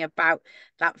something about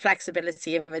that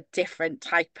flexibility of a different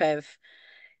type of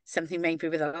something, maybe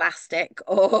with elastic,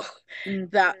 or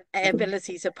that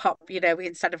ability to pop, you know,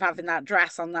 instead of having that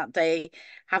dress on that day,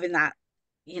 having that,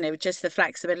 you know, just the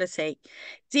flexibility.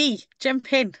 Dee,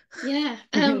 jump in. Yeah,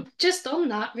 just on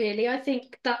that, really, I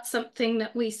think that's something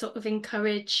that we sort of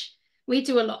encourage. We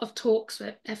do a lot of talks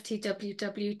with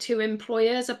FTWW to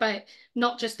employers about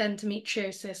not just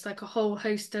endometriosis, like a whole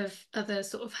host of other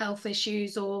sort of health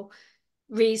issues or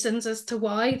reasons as to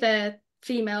why their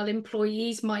female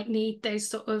employees might need those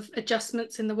sort of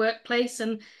adjustments in the workplace.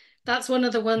 And that's one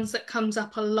of the ones that comes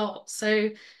up a lot.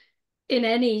 So in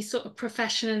any sort of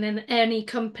profession and in any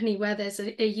company where there's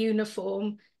a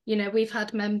uniform, you know, we've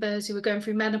had members who are going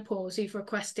through menopause who've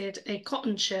requested a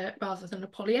cotton shirt rather than a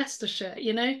polyester shirt,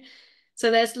 you know. So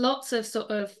there's lots of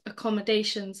sort of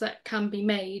accommodations that can be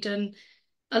made, and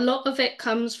a lot of it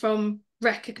comes from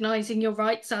recognising your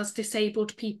rights as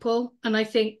disabled people. And I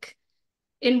think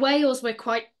in Wales we're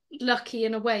quite lucky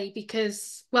in a way,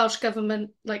 because Welsh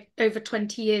government, like over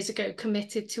 20 years ago,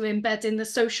 committed to embedding the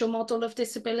social model of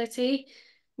disability,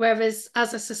 whereas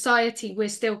as a society we're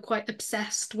still quite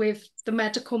obsessed with the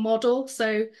medical model.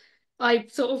 So I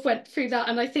sort of went through that,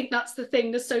 and I think that's the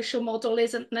thing, the social model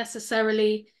isn't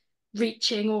necessarily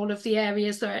reaching all of the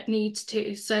areas that it needs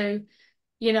to. So,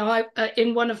 you know, I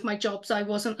in one of my jobs I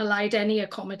wasn't allowed any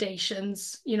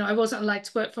accommodations. You know, I wasn't allowed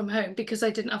to work from home because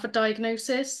I didn't have a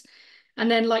diagnosis. And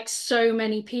then, like so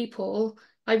many people,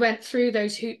 I went through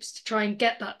those hoops to try and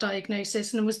get that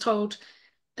diagnosis, and was told,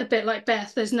 a bit like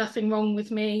Beth, there's nothing wrong with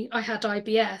me, I had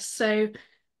IBS. So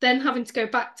then having to go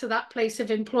back to that place of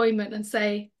employment and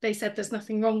say, they said there's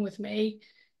nothing wrong with me,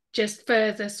 just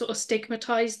further sort of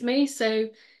stigmatized me. So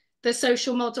the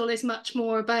social model is much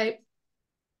more about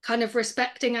kind of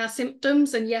respecting our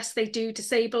symptoms, and yes, they do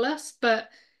disable us, but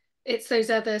it's those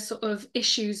other sort of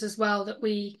issues as well that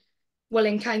we will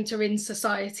encounter in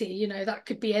society. You know, that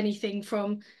could be anything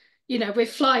from, you know,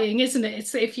 with flying, isn't it?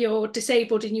 It's if you're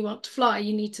disabled and you want to fly,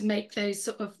 you need to make those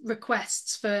sort of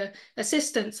requests for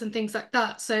assistance and things like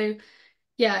that. So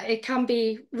yeah, it can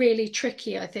be really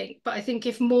tricky, I think. But I think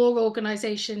if more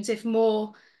organisations, if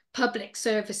more public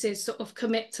services sort of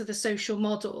commit to the social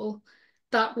model,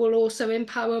 that will also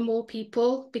empower more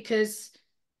people, because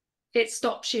it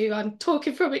stops you, I'm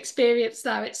talking from experience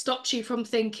now, it stops you from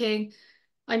thinking,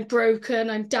 I'm broken,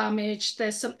 I'm damaged,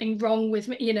 there's something wrong with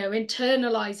me, you know,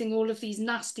 internalizing all of these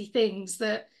nasty things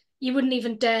that you wouldn't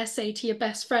even dare say to your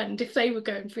best friend if they were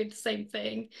going through the same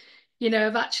thing, you know,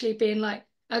 of actually being like,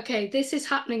 okay, this is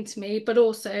happening to me, but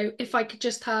also if I could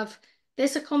just have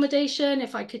this accommodation,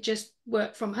 if I could just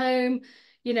work from home,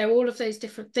 you know, all of those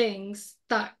different things,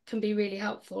 that can be really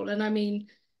helpful. And I mean,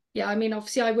 yeah, I mean,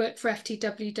 obviously I work for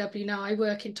FTWW now. I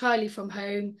work entirely from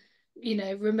home, you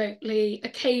know, remotely.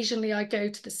 Occasionally I go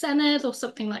to the Senedd or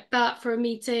something like that for a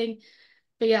meeting.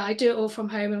 But yeah, I do it all from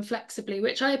home and flexibly,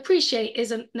 which I appreciate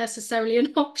isn't necessarily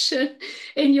an option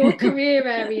in your career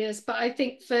areas. But I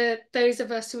think for those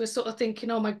of us who are sort of thinking,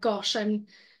 oh my gosh, I'm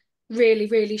really,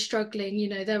 really struggling, you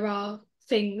know, there are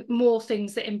more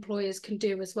things that employers can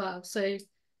do as well. So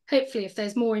hopefully if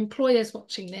there's more employers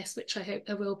watching this, which I hope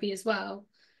there will be as well,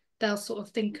 they'll sort of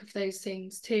think of those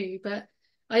things too. But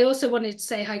I also wanted to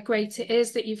say how great it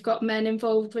is that you've got men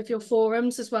involved with your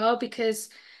forums as well, because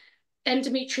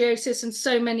endometriosis and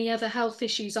so many other health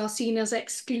issues are seen as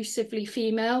exclusively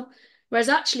female, whereas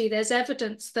actually there's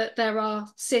evidence that there are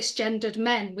cisgendered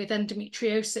men with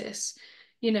endometriosis.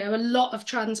 You know, a lot of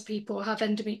trans people have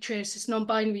endometriosis,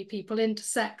 non-binary people,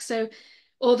 intersex. So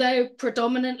although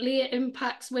predominantly it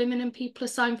impacts women and people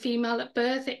assigned female at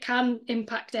birth, it can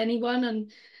impact anyone,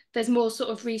 and there's more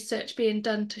sort of research being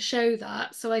done to show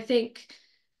that. So I think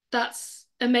that's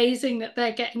amazing that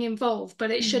they're getting involved,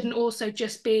 but it shouldn't also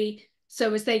just be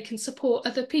so as they can support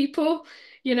other people.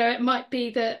 You know, it might be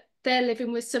that they're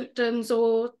living with symptoms,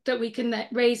 or that we can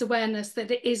raise awareness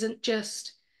that it isn't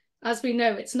just, as we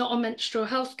know, it's not a menstrual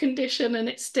health condition, and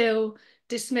it's still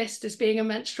dismissed as being a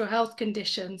menstrual health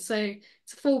condition. So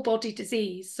it's a full body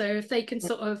disease. So if they can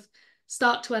sort of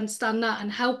start to understand that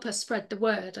and help us spread the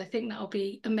word, I think that'll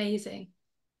be amazing.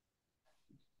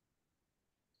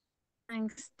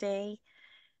 Thanks, Dee.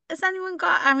 Has anyone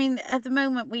got, I mean, at the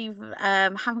moment we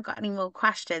haven't got any more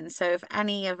questions. So if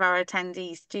any of our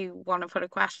attendees do want to put a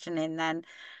question in, then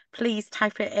please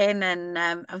type it in.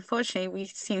 And unfortunately, we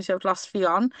seem to have lost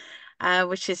Fionn,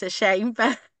 which is a shame.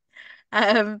 But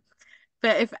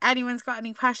if anyone's got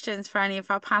any questions for any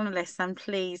of our panelists, then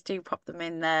please do pop them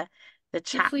in the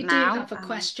chat if we now. do have a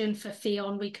question for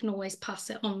Fionn, we can always pass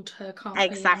it on to her, can't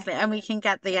exactly, we? and we can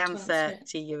get the answer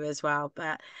to you as well.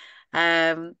 But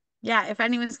yeah, if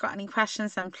anyone's got any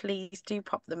questions, then please do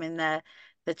pop them in the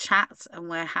chat, and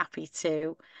we're happy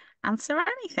to answer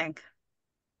anything.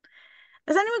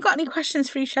 Has anyone got any questions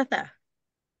for each other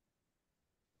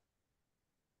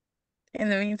in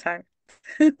the meantime?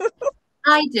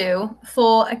 I do,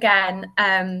 for again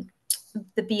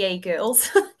the BA girls.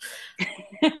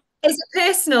 It's a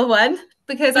personal one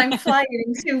because I'm flying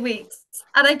in 2 weeks,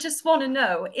 and I just want to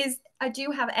know, do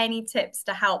you have any tips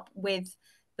to help with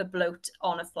the bloat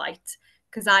on a flight?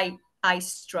 Because I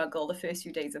struggle the first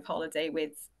few days of holiday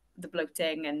with the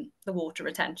bloating and the water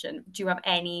retention. Do you have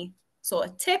any sort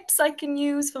of tips I can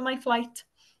use for my flight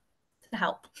to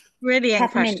help? Brilliant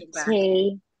Peppermint question,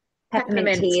 tea.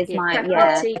 Peppermint tea is my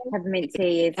peppermint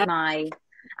tea is my,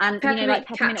 and you know, like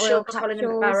peppermint oil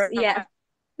capsules. Yeah.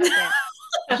 Yeah.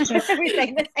 We're saying the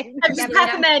same thing. Just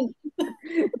peppermint.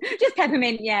 Just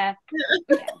peppermint, yeah.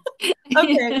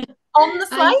 Okay. On the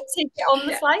flight? Take it on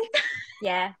the flight?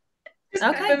 Yeah. Just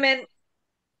peppermint.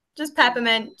 Just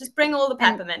peppermint. Just bring all the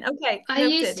peppermint. Okay. I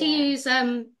used to use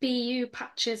BU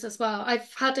patches as well.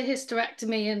 I've had a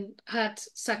hysterectomy and had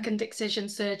second excision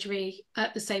surgery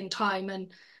at the same time, and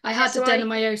I had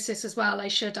adenomyosis as well, I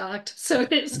should add. So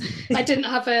I didn't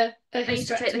have a hysterectomy. I used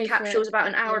to take the capsules about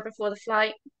an hour before the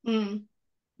flight. So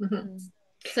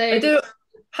I do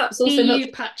perhaps also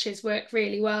BU patches work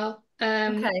really well.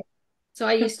 So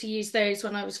I used to use those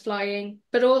when I was flying,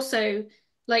 but also,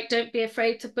 like, don't be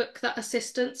afraid to book that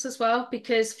assistance as well,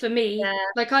 because for me,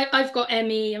 like I've got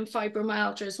ME and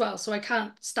fibromyalgia as well, so I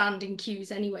can't stand in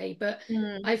queues anyway. But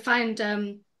I found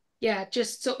yeah,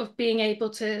 just sort of being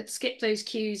able to skip those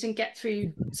queues and get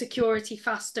through security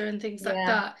faster and things like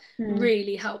that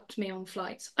really helped me on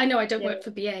flights. I know I don't work for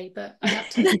BA, but I have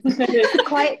to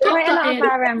quite a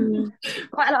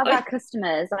lot of our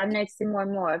customers, I'm noticing more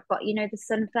and more, have got, you know, the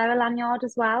sunflower lanyard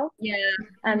as well.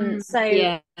 So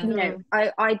you know,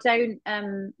 I don't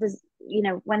there's, you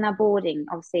know, when they're boarding,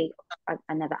 obviously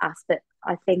I never ask, but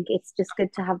I think it's just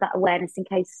good to have that awareness in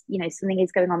case, you know, something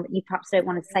is going on that you perhaps don't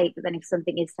want to say, but then if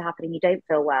something is to happen and you don't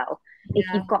feel well, if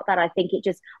you've got that, I think it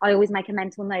just, I always make a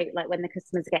mental note, like when the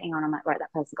customers are getting on, I'm like, right,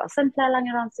 that person's got a sunflower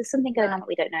lanyard on, so there's something going on that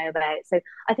we don't know about. So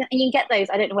I think, and you can get those,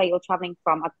 I don't know where you're traveling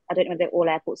from, I don't know whether all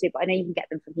airports do, but I know you can get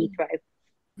them from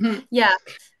Heathrow. Yeah,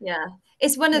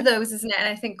 it's one of those, isn't it? And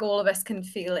I think all of us can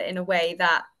feel it in a way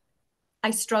that I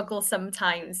struggle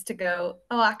sometimes to go,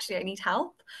 oh, actually, I need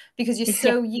help, because you're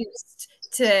so used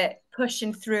to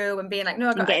pushing through and being like,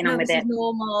 no, this is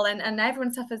normal, and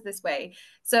everyone suffers this way.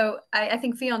 So I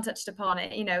think Fionn touched upon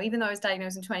it. You know, even though I was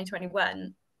diagnosed in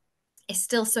 2021, it's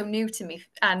still so new to me,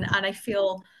 and I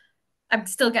feel I'm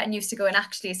still getting used to going,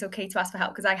 actually, it's okay to ask for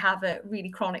help because I have a really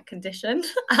chronic condition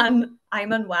and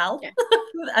I'm unwell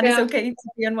and it's okay to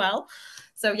be unwell.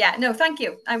 So yeah, no, thank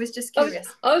you. I was just curious.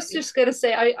 I was just going to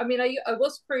say, I mean, I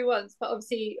was crew once, but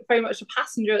obviously very much a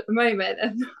passenger at the moment.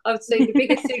 And I would say the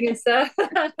biggest thing is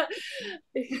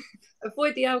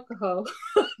avoid the alcohol.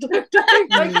 don't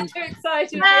get too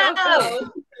excited with the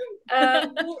alcohol.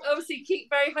 Obviously keep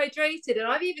very hydrated. And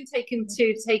I've even taken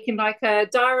like a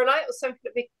Diarrhea or something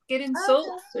that beginning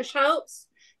salt, which helps.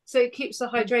 So it keeps the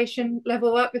hydration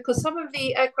level up, because some of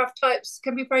the aircraft types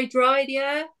can be very dry,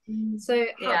 so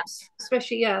it helps,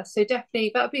 especially, so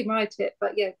definitely that would be my tip.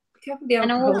 But yeah, be careful with the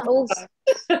alcohol. And also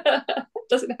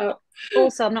doesn't help.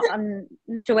 Also, I'm not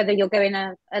sure whether you're going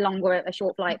a long or a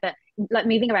short flight, but like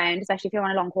moving around, especially if you're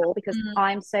on a long haul, because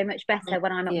I'm so much better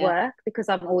when I'm at work, because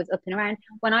I'm always up and around.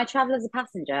 When I travel as a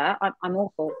passenger, I'm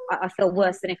awful. I feel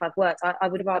worse than if I've worked. I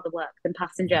would rather work than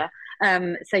passenger.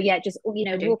 So yeah, just, you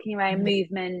know, walking around,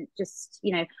 movement, just,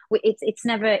 you know, it's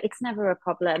never a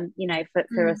problem, you know,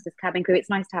 for us as cabin crew. It's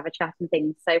nice to have a chat and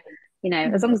things. So, you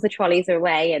know, as long as the trolleys are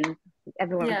away and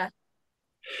everyone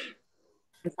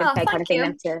it's okay, kind of thing,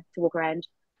 them to walk around.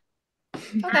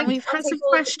 And we've had some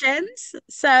questions.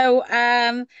 So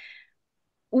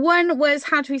one was,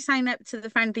 how do we sign up to the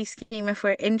friendly scheme if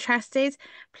we're interested?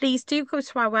 Please do go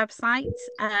to our website.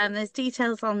 There's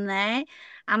details on there,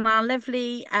 and our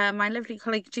lovely my lovely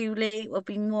colleague Julie will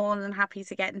be more than happy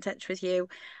to get in touch with you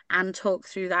and talk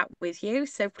through that with you.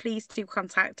 So please do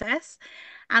contact us.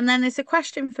 And then there's a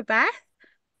question for Beth.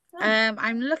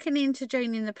 I'm looking into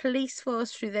joining the police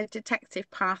force through the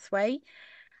detective pathway.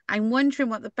 I'm wondering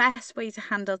what the best way to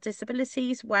handle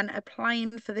disabilities when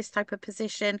applying for this type of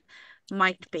position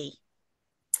might be.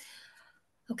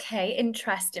 Okay,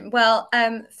 interesting. Well,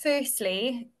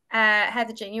 firstly,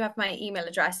 Heather Jane, you have my email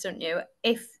address, don't you?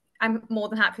 If I'm more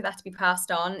than happy for that to be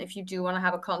passed on. If you do want to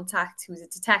have a contact who's a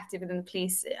detective within the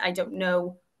police, I don't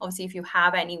know, obviously, if you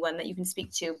have anyone that you can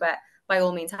speak to, but by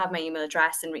all means, have my email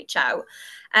address and reach out.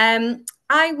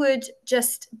 I would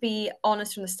just be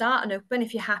honest from the start and open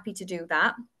if you're happy to do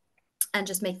that, and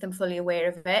just make them fully aware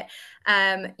of it.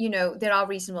 You know, there are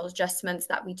reasonable adjustments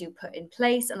that we do put in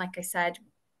place. And like I said,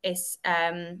 it's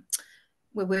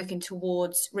we're working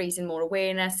towards raising more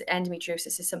awareness.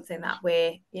 Endometriosis is something that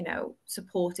we're, you know,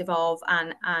 supportive of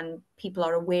and people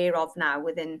are aware of now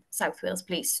within South Wales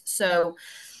Police. So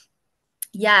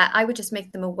yeah, I would just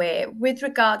make them aware. With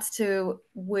regards to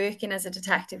working as a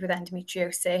detective with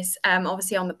endometriosis,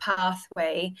 obviously on the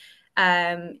pathway,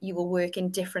 you will work in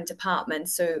different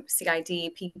departments, so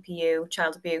CID, PPU,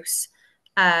 child abuse,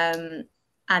 and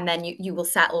then you will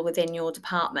settle within your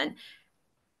department.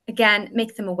 Again,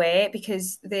 make them aware,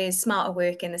 because there's smarter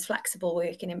working, there's flexible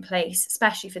working in place,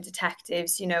 especially for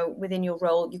detectives. You know, within your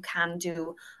role, you can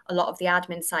do a lot of the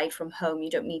admin side from home. You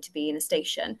don't need to be in a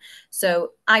station.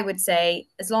 So I would say,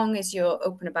 as long as you're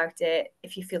open about it,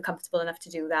 if you feel comfortable enough to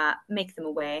do that, make them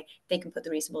aware. They can put the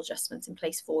reasonable adjustments in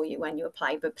place for you when you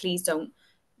apply, but please don't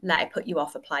let it put you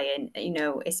off applying. You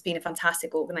know, it's been a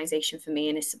fantastic organisation for me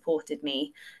and it's supported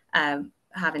me,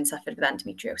 having suffered with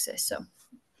endometriosis. So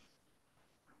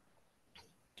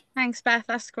thanks, Beth.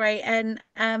 That's great. And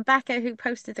Becca, who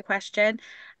posted the question,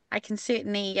 I can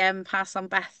certainly pass on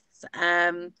Beth's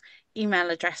email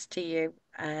address to you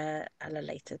at a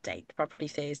later date, probably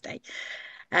Thursday.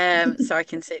 So I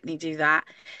can certainly do that.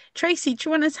 Tracy, do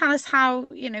you want to tell us how,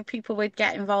 you know, people would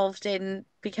get involved in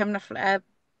becoming a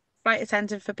flight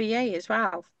attendant for BA as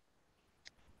well?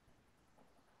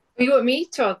 You want me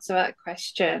to answer that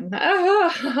question?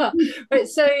 Right,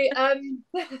 so do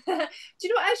you know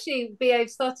what actually BA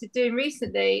started doing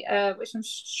recently, which I'm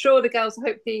sure the girls will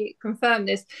hopefully confirm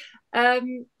this.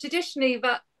 Traditionally,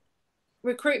 that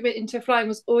recruitment into flying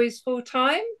was always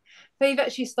full-time. They've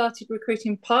actually started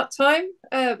recruiting part-time,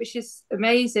 which is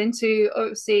amazing to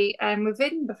obviously, and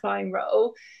within the flying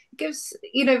role, it gives,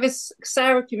 this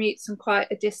Sarah commutes from quite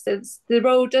a distance. The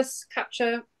role does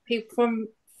capture people from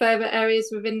further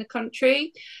areas within the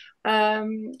country.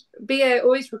 BA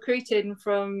always recruiting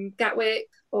from Gatwick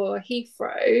or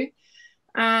Heathrow.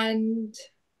 And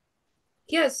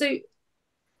yeah, so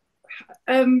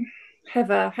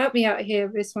Heather, help me out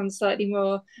here. This one's slightly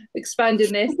more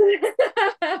expanding this.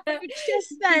 It's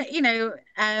just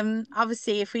that,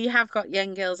 obviously if we have got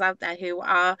young girls out there who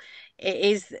are, it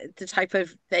is the type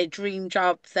of their dream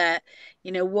job that,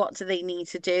 what do they need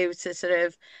to do to sort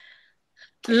of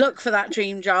look for that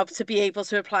dream job to be able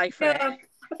to apply for it? I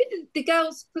think the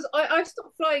girls, because I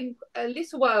stopped flying a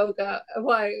little while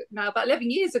now, about 11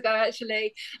 years ago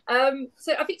actually.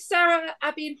 So I think Sarah,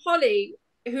 Abby and Holly,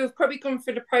 who have probably gone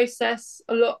through the process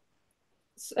a lot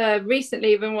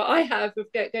recently than what I have of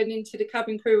going into the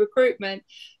cabin crew recruitment.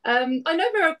 I know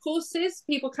there are courses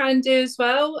people can do as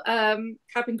well,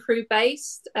 cabin crew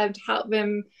based, to help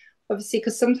them, obviously,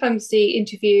 because sometimes the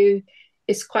interview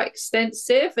is quite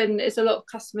extensive and it's a lot of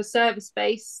customer service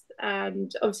based,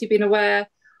 and obviously being aware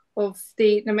of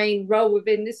the main role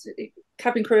within this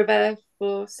cabin crew are there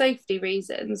for safety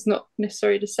reasons, not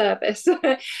necessarily the service.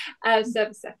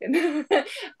 Service second.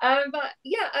 But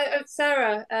yeah,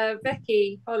 Sarah,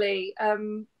 Becky, Holly,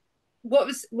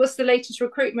 what's the latest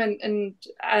recruitment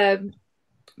and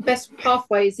best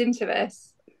pathways into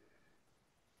this?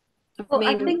 Well,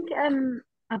 I think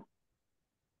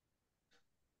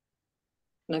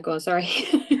no, go on, sorry.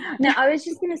 No, I was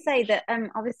just going to say that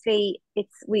obviously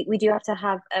we do have to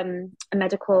have a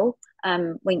medical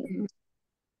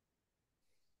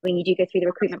when you do go through the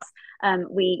recruitments.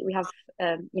 We have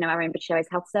our own British Airways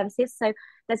Health Services, so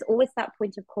there's always that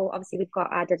point of call. Obviously we've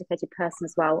got our dedicated person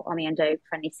as well on the endo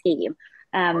friendly scheme,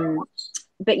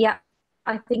 but yeah,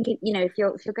 I think if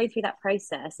you're going through that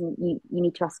process and you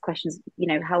need to ask questions,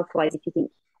 health wise, if you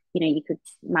think you could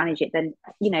manage it, then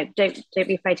don't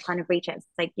be afraid to kind of reach out and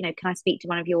say, can I speak to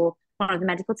one of the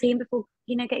medical team before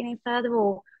getting any further,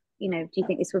 or do you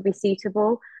think this would be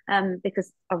suitable?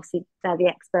 Because obviously they're the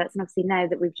experts, and obviously now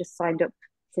that we've just signed up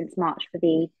since March for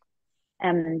the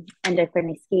endo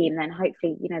friendly scheme, then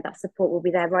hopefully that support will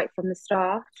be there right from the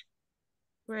start.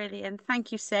 Brilliant,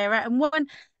 thank you, Sarah. And one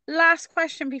last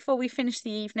question before we finish the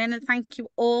evening, and thank you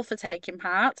all for taking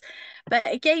part, but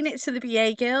again it's to the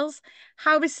BA girls.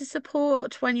 How is the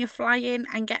support when you're flying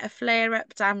and get a flare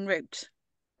up en route?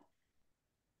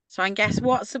 So I guess,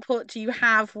 what support do you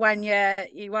have when you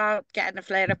are getting a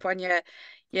flare up when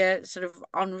you're sort of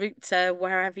en route to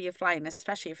wherever you're flying,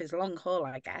 especially if it's long haul,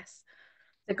 I guess?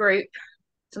 The group,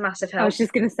 it's a massive help. I was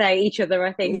just going to say each other.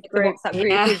 I think the WhatsApp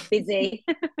group is busy.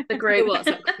 The group, the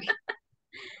WhatsApp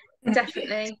group.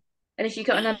 Definitely. And if you've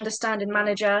got an understanding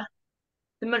manager,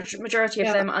 the majority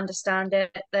of them understand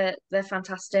it. They're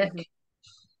fantastic.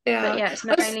 Yeah, but yeah, it's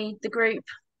mainly the group.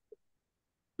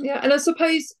 Yeah, and I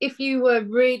suppose if you were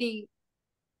really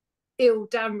ill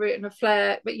en route and a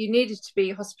flare, but you needed to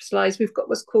be hospitalised, we've got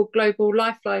what's called Global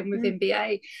Lifeline within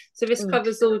BA. So this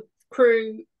covers all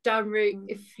crew en route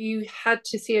if you had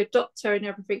to see a doctor and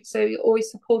everything. So you're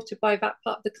always supported by that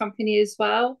part of the company as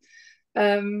well.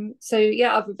 So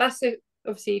yeah, that's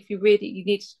obviously if you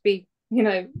needed to be, seen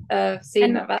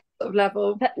at that sort of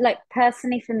level. But like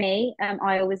personally for me,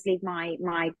 I always leave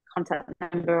my contact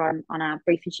number on our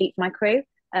briefing sheet for my crew.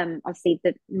 Obviously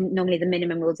normally the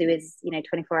minimum we'll do is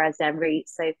 24 hours en route,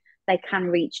 so they can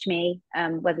reach me,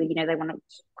 whether they want to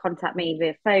contact me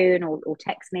via phone or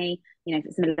text me, if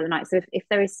it's the middle of the night. So if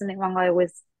there is something wrong, I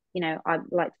always I'd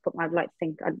like to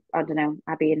think, I don't know,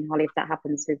 Abby and Holly, if that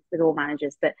happens with all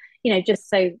managers, but just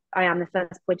so I am the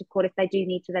first point of call if they do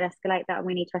need to then escalate that, and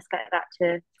we need to escalate that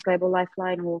to Global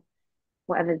Lifeline or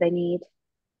whatever they need.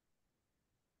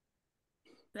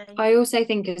 I also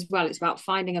think as well it's about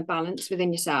finding a balance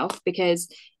within yourself, because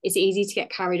it's easy to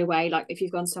get carried away. Like if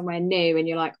you've gone somewhere new and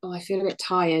you're like, oh, I feel a bit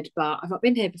tired, but I've not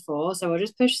been here before, so I'll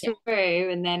just push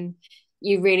through. And then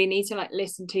you really need to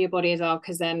listen to your body as well,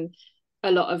 because then a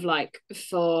lot of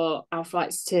for our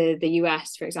flights to the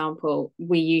US, for example,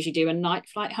 we usually do a night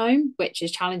flight home, which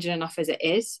is challenging enough as it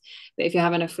is. But if you're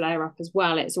having a flare up as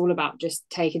well, it's all about just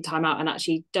taking time out, and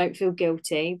actually don't feel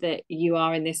guilty that you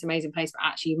are in this amazing place, but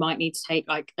actually you might need to take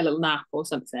a little nap or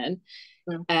something.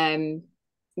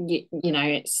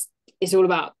 It's all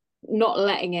about not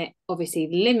letting it obviously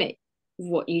limit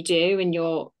what you do in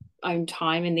your own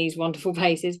time in these wonderful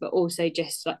places, but also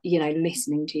just, you know,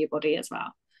 listening to your body as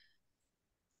well.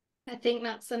 I think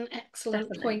that's an excellent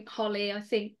Definitely. point, Holly. I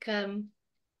think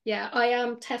yeah, I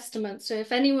am testament. So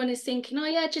if anyone is thinking, oh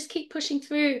yeah, just keep pushing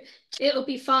through, it'll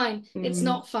be fine. It's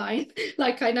not fine.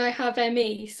 Like, I now have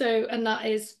ME, so, and that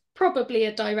is probably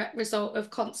a direct result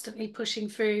of constantly pushing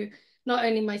through not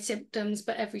only my symptoms,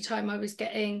 but every time I was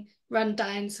getting run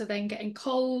down, so then getting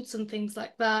colds and things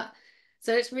like that.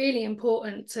 So it's really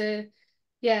important to,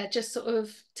 yeah, just sort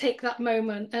of take that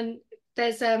moment. And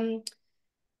there's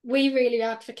we really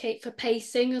advocate for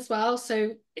pacing as well.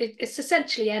 So it's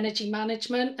essentially energy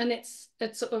management, and it's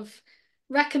a sort of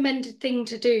recommended thing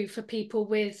to do for people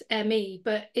with ME.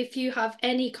 But if you have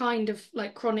any kind of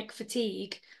like chronic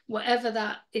fatigue, whatever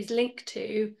that is linked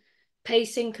to,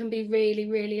 pacing can be really,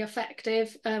 really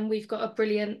effective. We've got a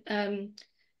brilliant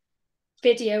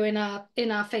video in our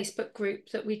Facebook group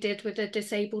that we did with a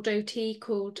disabled OT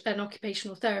called an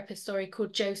occupational therapist, sorry,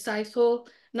 called Joe Southall,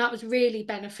 and that was really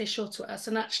beneficial to us.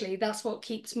 And actually, that's what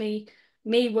keeps me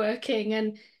working.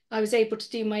 And I was able to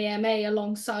do my MA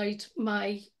alongside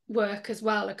my work as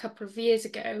well a couple of years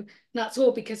ago. And that's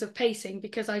all because of pacing,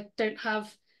 because I don't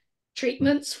have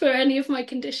treatments for any of my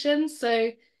conditions.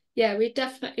 So yeah, we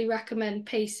definitely recommend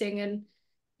pacing. And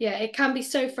yeah, it can be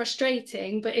so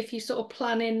frustrating, but if you sort of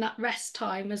plan in that rest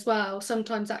time as well,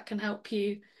 sometimes that can help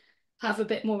you have a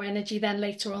bit more energy then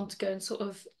later on to go and sort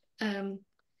of,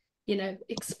 you know,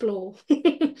 explore.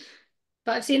 But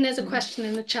I've seen there's a question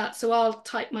in the chat, so I'll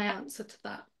type my answer to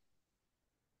that.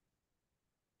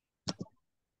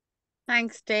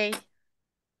 Thanks, Dee.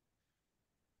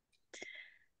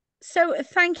 So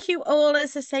thank you all,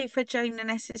 as I say, for joining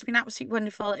us. It's been absolutely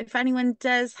wonderful. If anyone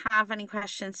does have any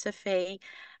questions for Fee,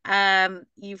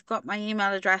 you've got my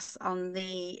email address on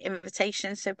the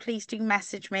invitation, so please do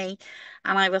message me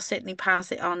and I will certainly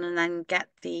pass it on and then get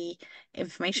the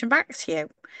information back to you.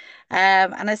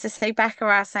 And as I say, Becca,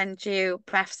 I'll send you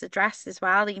Beth's address as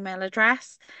well, email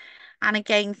address. And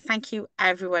again, thank you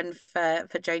everyone for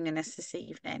joining us this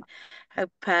evening.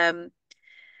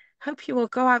 Hope you will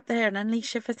go out there and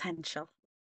unleash your potential.